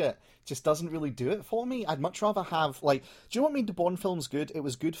of bullshit just doesn't really do it for me. I'd much rather have do you know what made the Bond films good? It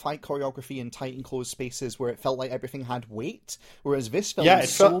was good fight choreography in tight enclosed spaces where it felt like everything had weight. Whereas this film, it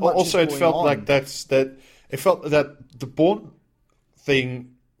felt like it felt that the Bond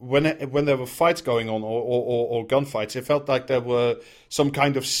thing. When there were fights going on or gunfights, it felt like there were some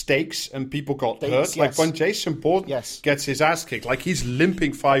kind of stakes and people got hurt. Yes. Like when Jason Bourne gets his ass kicked, like he's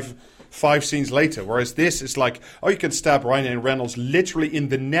limping five scenes later. Whereas this is like, oh, you can stab Ryan Reynolds literally in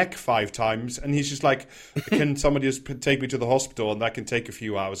the neck 5 times, and he's just like, can somebody just take me to the hospital, and that can take a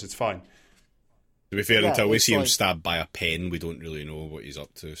few hours. It's fine. To be fair, until we see him stabbed by a pen, we don't really know what he's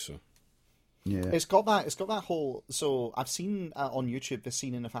up to. So. Yeah, it's got that whole. So I've seen on YouTube this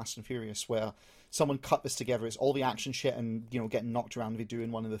scene in the Fast and Furious where someone cut this together. It's all the action shit and getting knocked around they do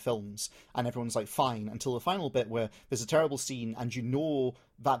in one of the films, and everyone's like fine until the final bit where there's a terrible scene and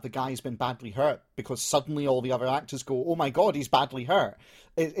that the guy's been badly hurt because suddenly all the other actors go, oh my god, he's badly hurt.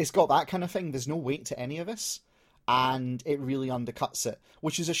 It's got that kind of thing. There's no weight to any of this. And it really undercuts it,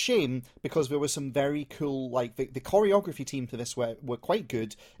 which is a shame because there was some very cool, the choreography team for this were quite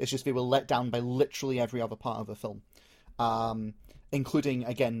good. It's just they were let down by literally every other part of the film, including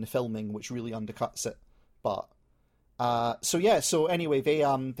again the filming, which really undercuts it. But so anyway,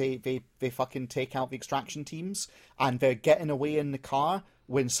 they fucking take out the extraction teams and they're getting away in the car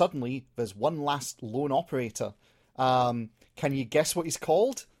when suddenly there's one last lone operator. Can you guess what he's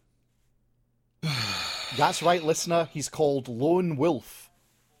called? That's right, listener. He's called Lone Wolf.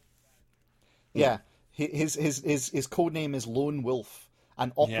 Yeah, his code name is Lone Wolf.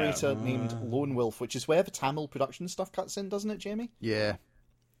 An operator named Lone Wolf, which is where the Tamil production stuff cuts in, doesn't it, Jamie? Yeah.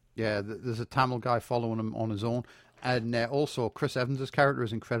 There's a Tamil guy following him on his own, and also Chris Evans' character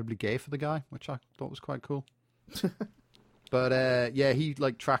is incredibly gay for the guy, which I thought was quite cool. But he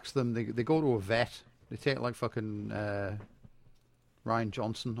tracks them. They go to a vet. They take fucking Ryan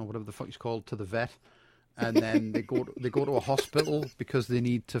Johnson or whatever the fuck he's called to the vet. And then they go to a hospital because they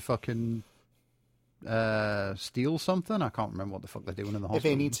need to fucking steal something. I can't remember what the fuck they're doing in the hospital.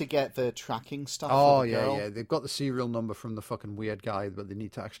 They need to get the tracking stuff. Oh, for the girl. Yeah. They've got the serial number from the fucking weird guy, but they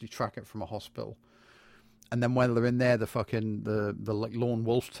need to actually track it from a hospital. And then while they're in there, the lone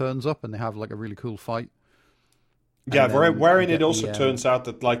wolf turns up and they have a really cool fight. Yeah, wherein it also turns out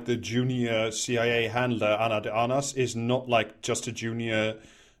that the junior CIA handler Ana de Armas is not just a junior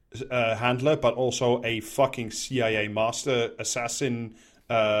handler, but also a fucking CIA master assassin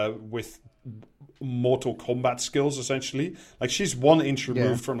with Mortal Kombat skills, essentially. Like, she's 1 inch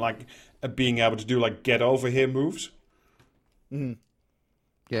removed from like being able to do like get over here moves. Mm.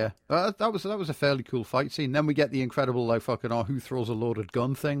 Yeah, that was a fairly cool fight scene. Then we get the incredible like fucking who throws a loaded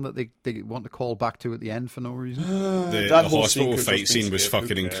gun thing that they want to call back to at the end for no reason. The hospital fight scene was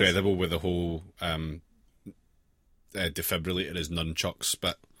fucking incredible with the whole defibrillator as nunchucks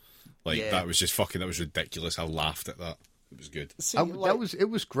bit. Like that was just fucking. That was ridiculous. I laughed at that. It was good. See, it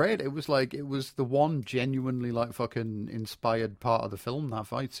was great. It was the one genuinely like fucking inspired part of the film. That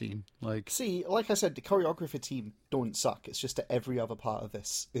fight scene, like I said, the choreography team don't suck. It's just that every other part of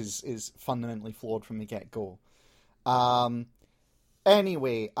this is fundamentally flawed from the get go.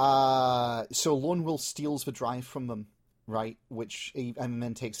 Anyway, so Lone Wolf steals the drive from them, right? And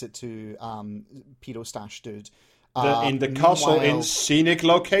then takes it to Pedo Stash dude. In the castle in scenic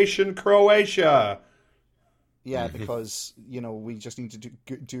location, Croatia. Yeah, because, we just need to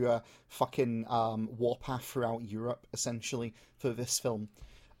do a fucking warpath throughout Europe, essentially, for this film.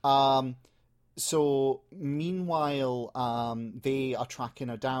 So, meanwhile, they are tracking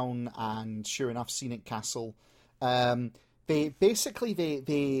her down, and sure enough, Scenic Castle. Six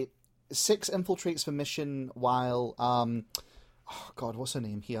infiltrates the mission while... oh, God, what's her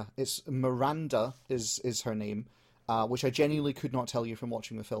name here? It's Miranda is her name, which I genuinely could not tell you from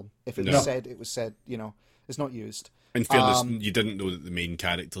watching the film. If it was said, it was said, It's not used. In fairness, you didn't know that the main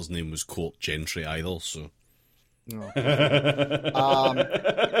character's name was Court Gentry either, so... No.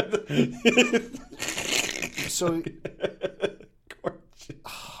 So...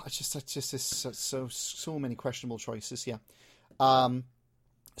 It's just so many questionable choices, yeah.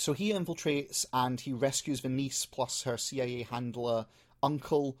 So he infiltrates and he rescues the niece plus her CIA handler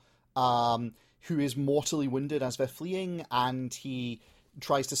uncle, who is mortally wounded as they're fleeing, and he...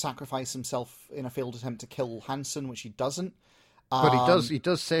 tries to sacrifice himself in a failed attempt to kill Hansen, which he doesn't. But he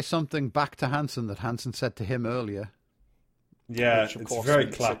does say something back to Hansen that Hansen said to him earlier. Yeah, it's very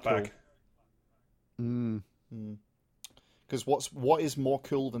clapback. Because what is more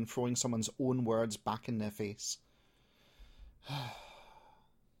cool than throwing someone's own words back in their face?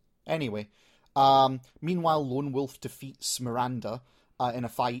 Anyway, meanwhile, Lone Wolf defeats Miranda in a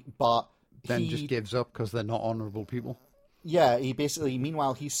fight, but then just gives up because they're not honourable people. Yeah,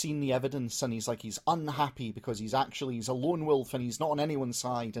 meanwhile, he's seen the evidence and he's unhappy because he's a lone wolf and he's not on anyone's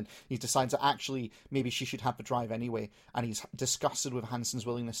side, and he decides that actually maybe she should have the drive anyway, and he's disgusted with Hansen's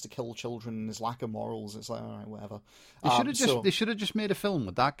willingness to kill children and his lack of morals. It's like, alright, whatever. They should have just made a film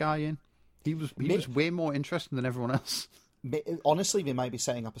with that guy in. He was way more interesting than everyone else. Honestly, they might be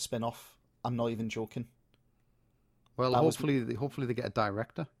setting up a spin-off. I'm not even joking. Well, hopefully they get a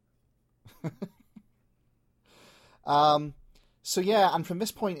director. So yeah, and from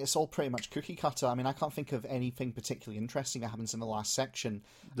this point, it's all pretty much cookie cutter. I mean, I can't think of anything particularly interesting that happens in the last section.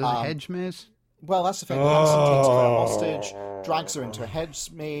 There's a hedge maze. Well, that's the thing. Hansen takes her hostage, drags her into a hedge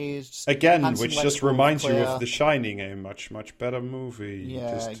maze. Again, Hansen which just reminds you of The Shining, a much, much better movie.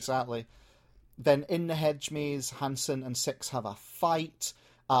 Yeah, exactly. Then in the hedge maze, Hansen and Six have a fight.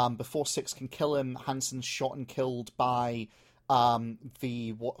 Before Six can kill him, Hansen's shot and killed by...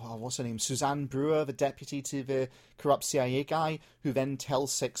 what's her name? Suzanne Brewer, the deputy to the corrupt CIA guy, who then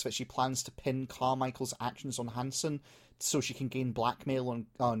tells Six that she plans to pin Carmichael's actions on Hansen so she can gain blackmail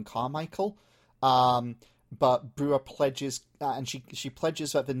on Carmichael. But Brewer pledges, and she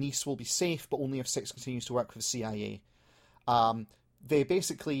pledges that the niece will be safe, but only if Six continues to work with the CIA. They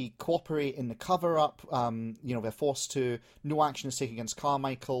basically cooperate in the cover-up. They're forced to. No action is taken against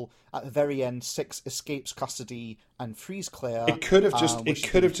Carmichael. At the very end, Six escapes custody and frees Claire. It could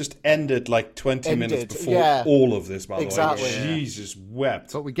have just ended like 20 minutes before all of this. By the way, Jesus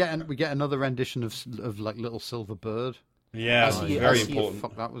wept. But we get another rendition of like Little Silver Bird. Yeah, very important.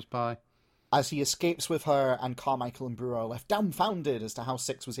 Fuck, that was by. As he escapes with her, and Carmichael and Brewer are left dumbfounded as to how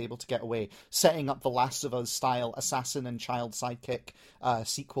Six was able to get away, setting up the Last of Us style assassin and child sidekick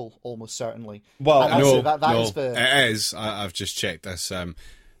sequel, almost certainly. Well, it is. I've just checked this.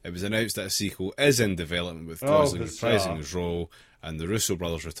 It was announced that a sequel is in development with Gosling reprising his role, and the Russo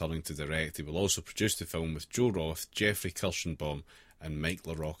brothers returning to direct. He will also produce the film with Joe Roth, Jeffrey Kirschenbaum, and Mike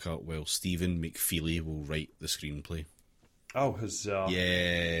LaRocca, while Stephen McFeely will write the screenplay. Oh, huzzah.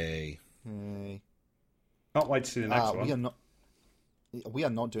 Yay. Can't wait to see the next one. We are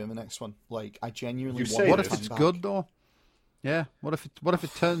not doing the next one. Like, I genuinely want. What if it's good though? Yeah. What if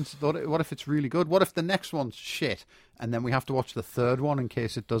it's really good? What if the next one's shit, and then we have to watch the third one in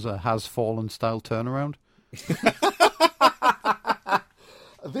case it does a Has Fallen style turnaround?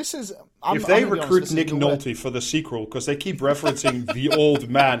 This is... if they recruit Nick Nolte for the sequel, because they keep referencing the old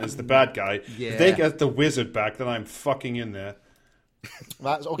man as the bad guy, if they get the wizard back, then I'm fucking in there.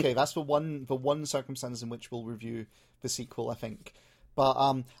 That's okay. That's the one circumstance in which we'll review the sequel, I think. But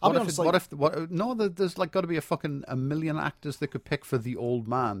there's like got to be a million actors that could pick for the old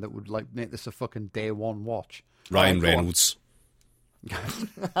man that would like make this a fucking day one watch. Ryan Reynolds.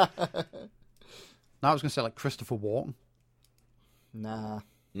 Now I was gonna say like Christopher Walken. Nah.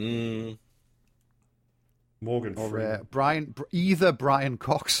 Morgan or either Brian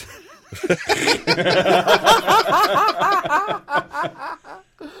Cox.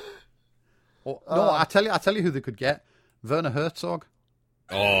 I tell you who they could get. Werner Herzog.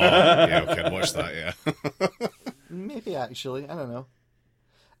 Oh, yeah, okay, watch that, yeah. Maybe, actually. I don't know.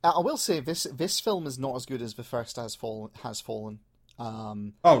 I will say, this film is not as good as The First Has Fallen. Oh,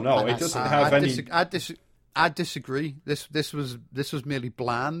 no, it doesn't have any... I disagree. This was merely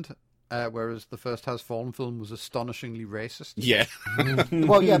bland, whereas The First Has Fallen film was astonishingly racist. Yeah.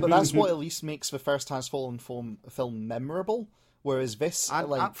 Well, yeah, but that's what at least makes The First Has Fallen film memorable. Whereas this,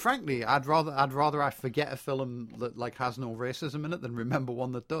 frankly, I'd rather I forget a film that like has no racism in it than remember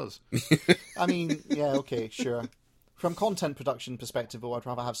one that does. I mean, yeah, okay, sure. From content production perspective, though, I'd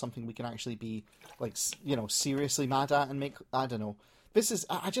rather have something we can actually be like, seriously mad at and make. I don't know. This is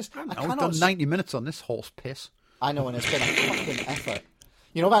I cannot. We've done 90 minutes on this horse piss. I know, and it's been a fucking effort.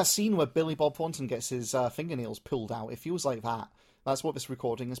 You know that scene where Billy Bob Thornton gets his fingernails pulled out? It feels like that. That's what this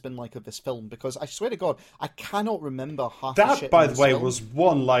recording has been like of this film, because I swear to God, I cannot remember half the shit. That, by the way, film. was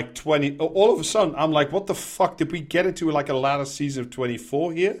one like 20. All of a sudden, I'm like, what the fuck? Did we get into like a latter season of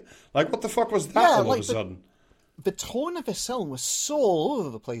 24 here? Like, what the fuck was that all of a sudden? The tone of this film was so all over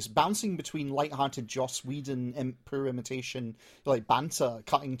the place, bouncing between light-hearted Joss Whedon poor imitation, like banter,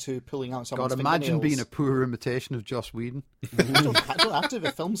 cutting to pulling out someone's fingernails. Imagine being a poor imitation of Joss Whedon. I don't have to have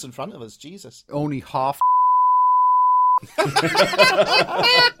the films in front of us, Jesus. Only half.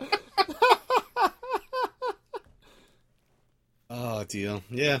 Oh dear.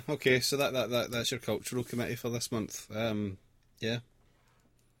 Yeah. Okay. So that's your cultural committee for this month. Yeah.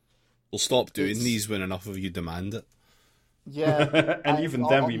 We'll stop doing these when enough of you demand it. Yeah. And even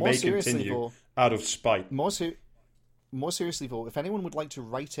then, we may continue out of spite. More seriously, though, if anyone would like to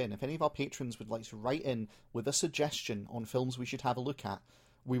write in, if any of our patrons would like to write in with a suggestion on films we should have a look at,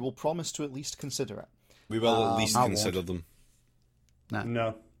 we will promise to at least consider it. We will at least consider them. Nah.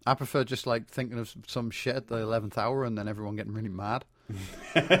 No. I prefer just like thinking of some shit at the 11th hour and then everyone getting really mad.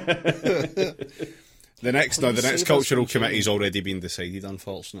 The next cultural committee's already been decided,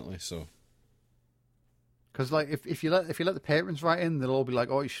 unfortunately. So, because like if you let the patrons write in, they'll all be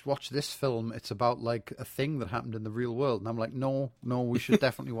like, "Oh, you should watch this film. It's about like a thing that happened in the real world." And I'm like, "No, we should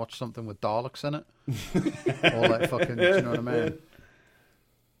definitely watch something with Daleks in it." Or like fucking, do you know what I mean?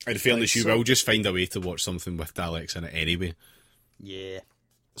 In fairness, you will just find a way to watch something with Daleks in it anyway. Yeah.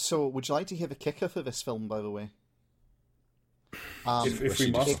 So, would you like to hear the kicker for this film, by the way? If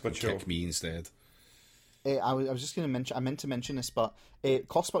we must, but sure. Kick me instead. I was just going to mention. I meant to mention this, but it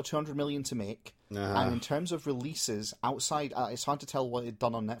cost about $200 million to make, and in terms of releases outside, it's hard to tell what it's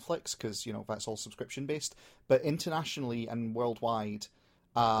done on Netflix because that's all subscription based. But internationally and worldwide,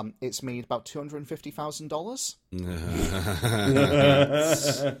 it's made about $250,000.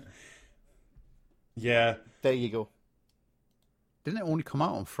 Yeah, there you go. Didn't it only come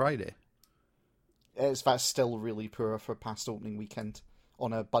out on Friday? That's still really poor for past opening weekend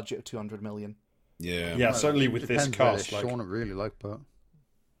on a budget of $200 million. Yeah, well, certainly with this cast, shown it really but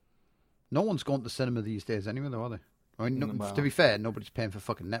no one's going to the cinema these days anyway, though, are they? I mean, to be fair, nobody's paying for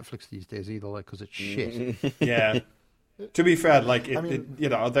fucking Netflix these days either, like because it's shit. Yeah. To be fair, like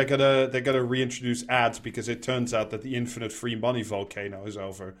they're gonna reintroduce ads because it turns out that the infinite free money volcano is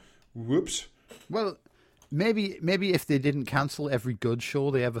over. Whoops. Well, maybe if they didn't cancel every good show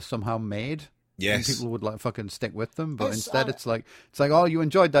they ever somehow made. Yes. And people would like fucking stick with them, but instead it's like, oh, you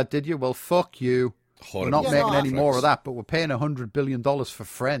enjoyed that, did you? Well, fuck you. Horrible. We're not making any more of that, but we're paying $100 billion for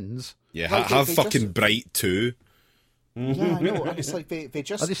Friends. Yeah, like have fucking Bright too. Yeah, I know. And it's like they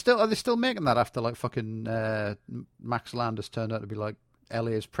just are they still making that after like fucking Max Landis turned out to be like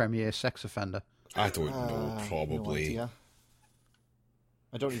LA's premier sex offender? I don't know. Probably. No idea.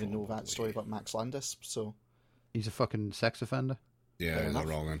 I don't even know that story about Max Landis. So he's a fucking sex offender. Yeah, not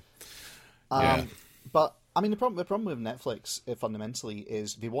wrong. Yeah. But I mean, the problem with Netflix, fundamentally,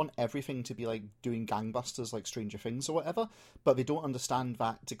 is they want everything to be like doing gangbusters, like Stranger Things or whatever, but they don't understand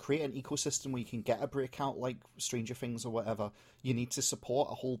that to create an ecosystem where you can get a breakout like Stranger Things or whatever, you need to support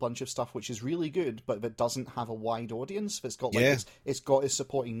a whole bunch of stuff which is really good, but that doesn't have a wide audience. It's got like it's got its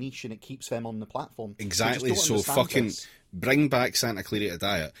supporting niche, and it keeps them on the platform. Exactly. So fucking this. Bring back Santa Clarita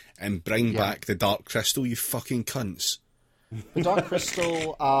Diet and bring back the Dark Crystal, you fucking cunts. The Dark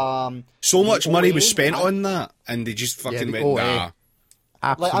Crystal. So much money was spent on that, and they just fucking went, nah.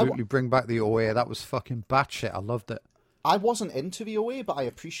 Absolutely, bring back the OA. That was fucking batshit. I loved it. I wasn't into the OA, but I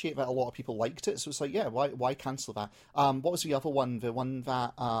appreciate that a lot of people liked it. So it's like, yeah, why cancel that? What was the other one? The one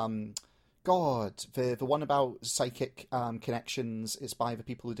that, the one about psychic connections. It's by the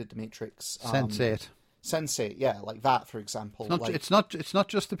people who did The Matrix. Sense8, yeah, like that, for example. It's not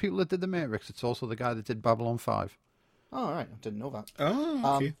just the people that did The Matrix. It's also the guy that did Babylon 5. Oh, all right. I didn't know that.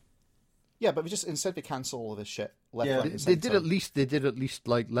 Oh, okay. Yeah, but instead they cancel all of this shit. They did at least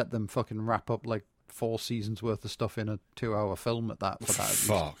like let them fucking wrap up like 4 seasons worth of stuff in a 2-hour film for that. For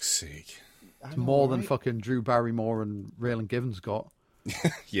fuck's sake. It's more than fucking Drew Barrymore and Raylan Givens got.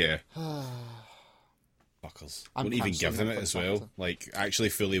 Yeah. Fuckers. Won't even give them it as well. Like, actually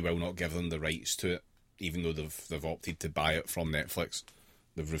fully will not give them the rights to it, even though they've opted to buy it from Netflix.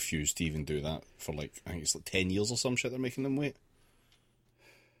 They've refused to even do that for, like, I think it's like 10 years or some shit they're making them wait.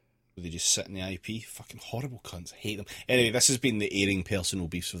 They just sit in the IP. Fucking horrible cunts. I hate them. Anyway, this has been the airing personal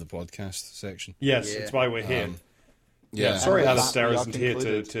beefs of the podcast section. Yes, it's why we're here. Yeah. Sorry Alistair isn't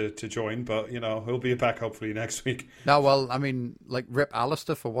here to join, but, you know, he'll be back hopefully next week. No, well, I mean, like, rip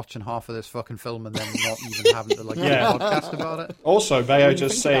Alistair for watching half of this fucking film and then not even having to, like, do a podcast about it. Also, may I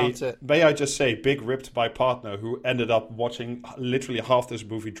just say, big rip to my partner who ended up watching literally half this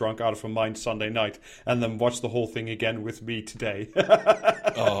movie drunk out of her mind Sunday night and then watched the whole thing again with me today.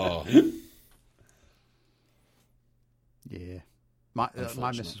 Oh. Yeah. My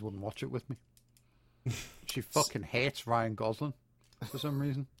missus wouldn't watch it with me. She fucking hates Ryan Gosling for some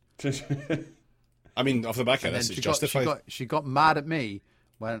reason. I mean, off the back of this, it's justified. She got mad at me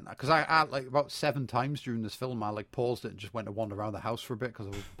because I like about 7 times during this film I like paused it and just went to wander around the house for a bit because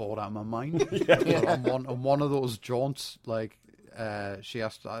I was bored out of my mind. On one of those jaunts, like she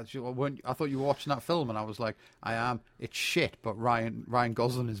asked, I thought you were watching that film, and I was like, I am. It's shit, but Ryan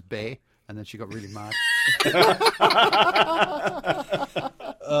Gosling is bae. And then she got really mad.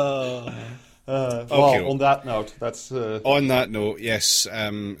 On that note, that's... On that note, yes,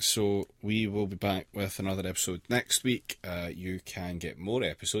 so we will be back with another episode next week. You can get more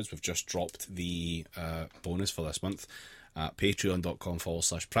episodes. We've just dropped the bonus for this month at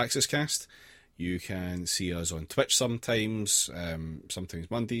patreon.com/praxiscast. You can see us on Twitch sometimes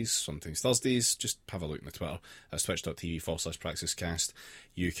Mondays, sometimes Thursdays. Just have a look on the Twitter. That's twitch.tv/praxiscast.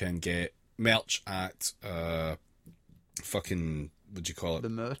 You can get merch at what do you call it? The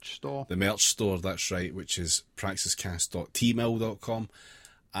merch store. The merch store, that's right, which is praxiscast.tmail.com.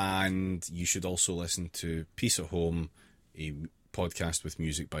 And you should also listen to Peace at Home, a podcast with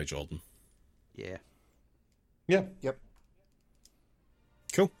music by Jordan. Yeah. Yeah. Yep.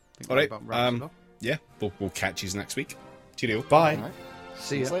 Cool. All right. Yeah, we'll catch you next week. Cheerio. Bye. Right.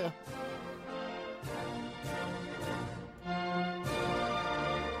 See you later.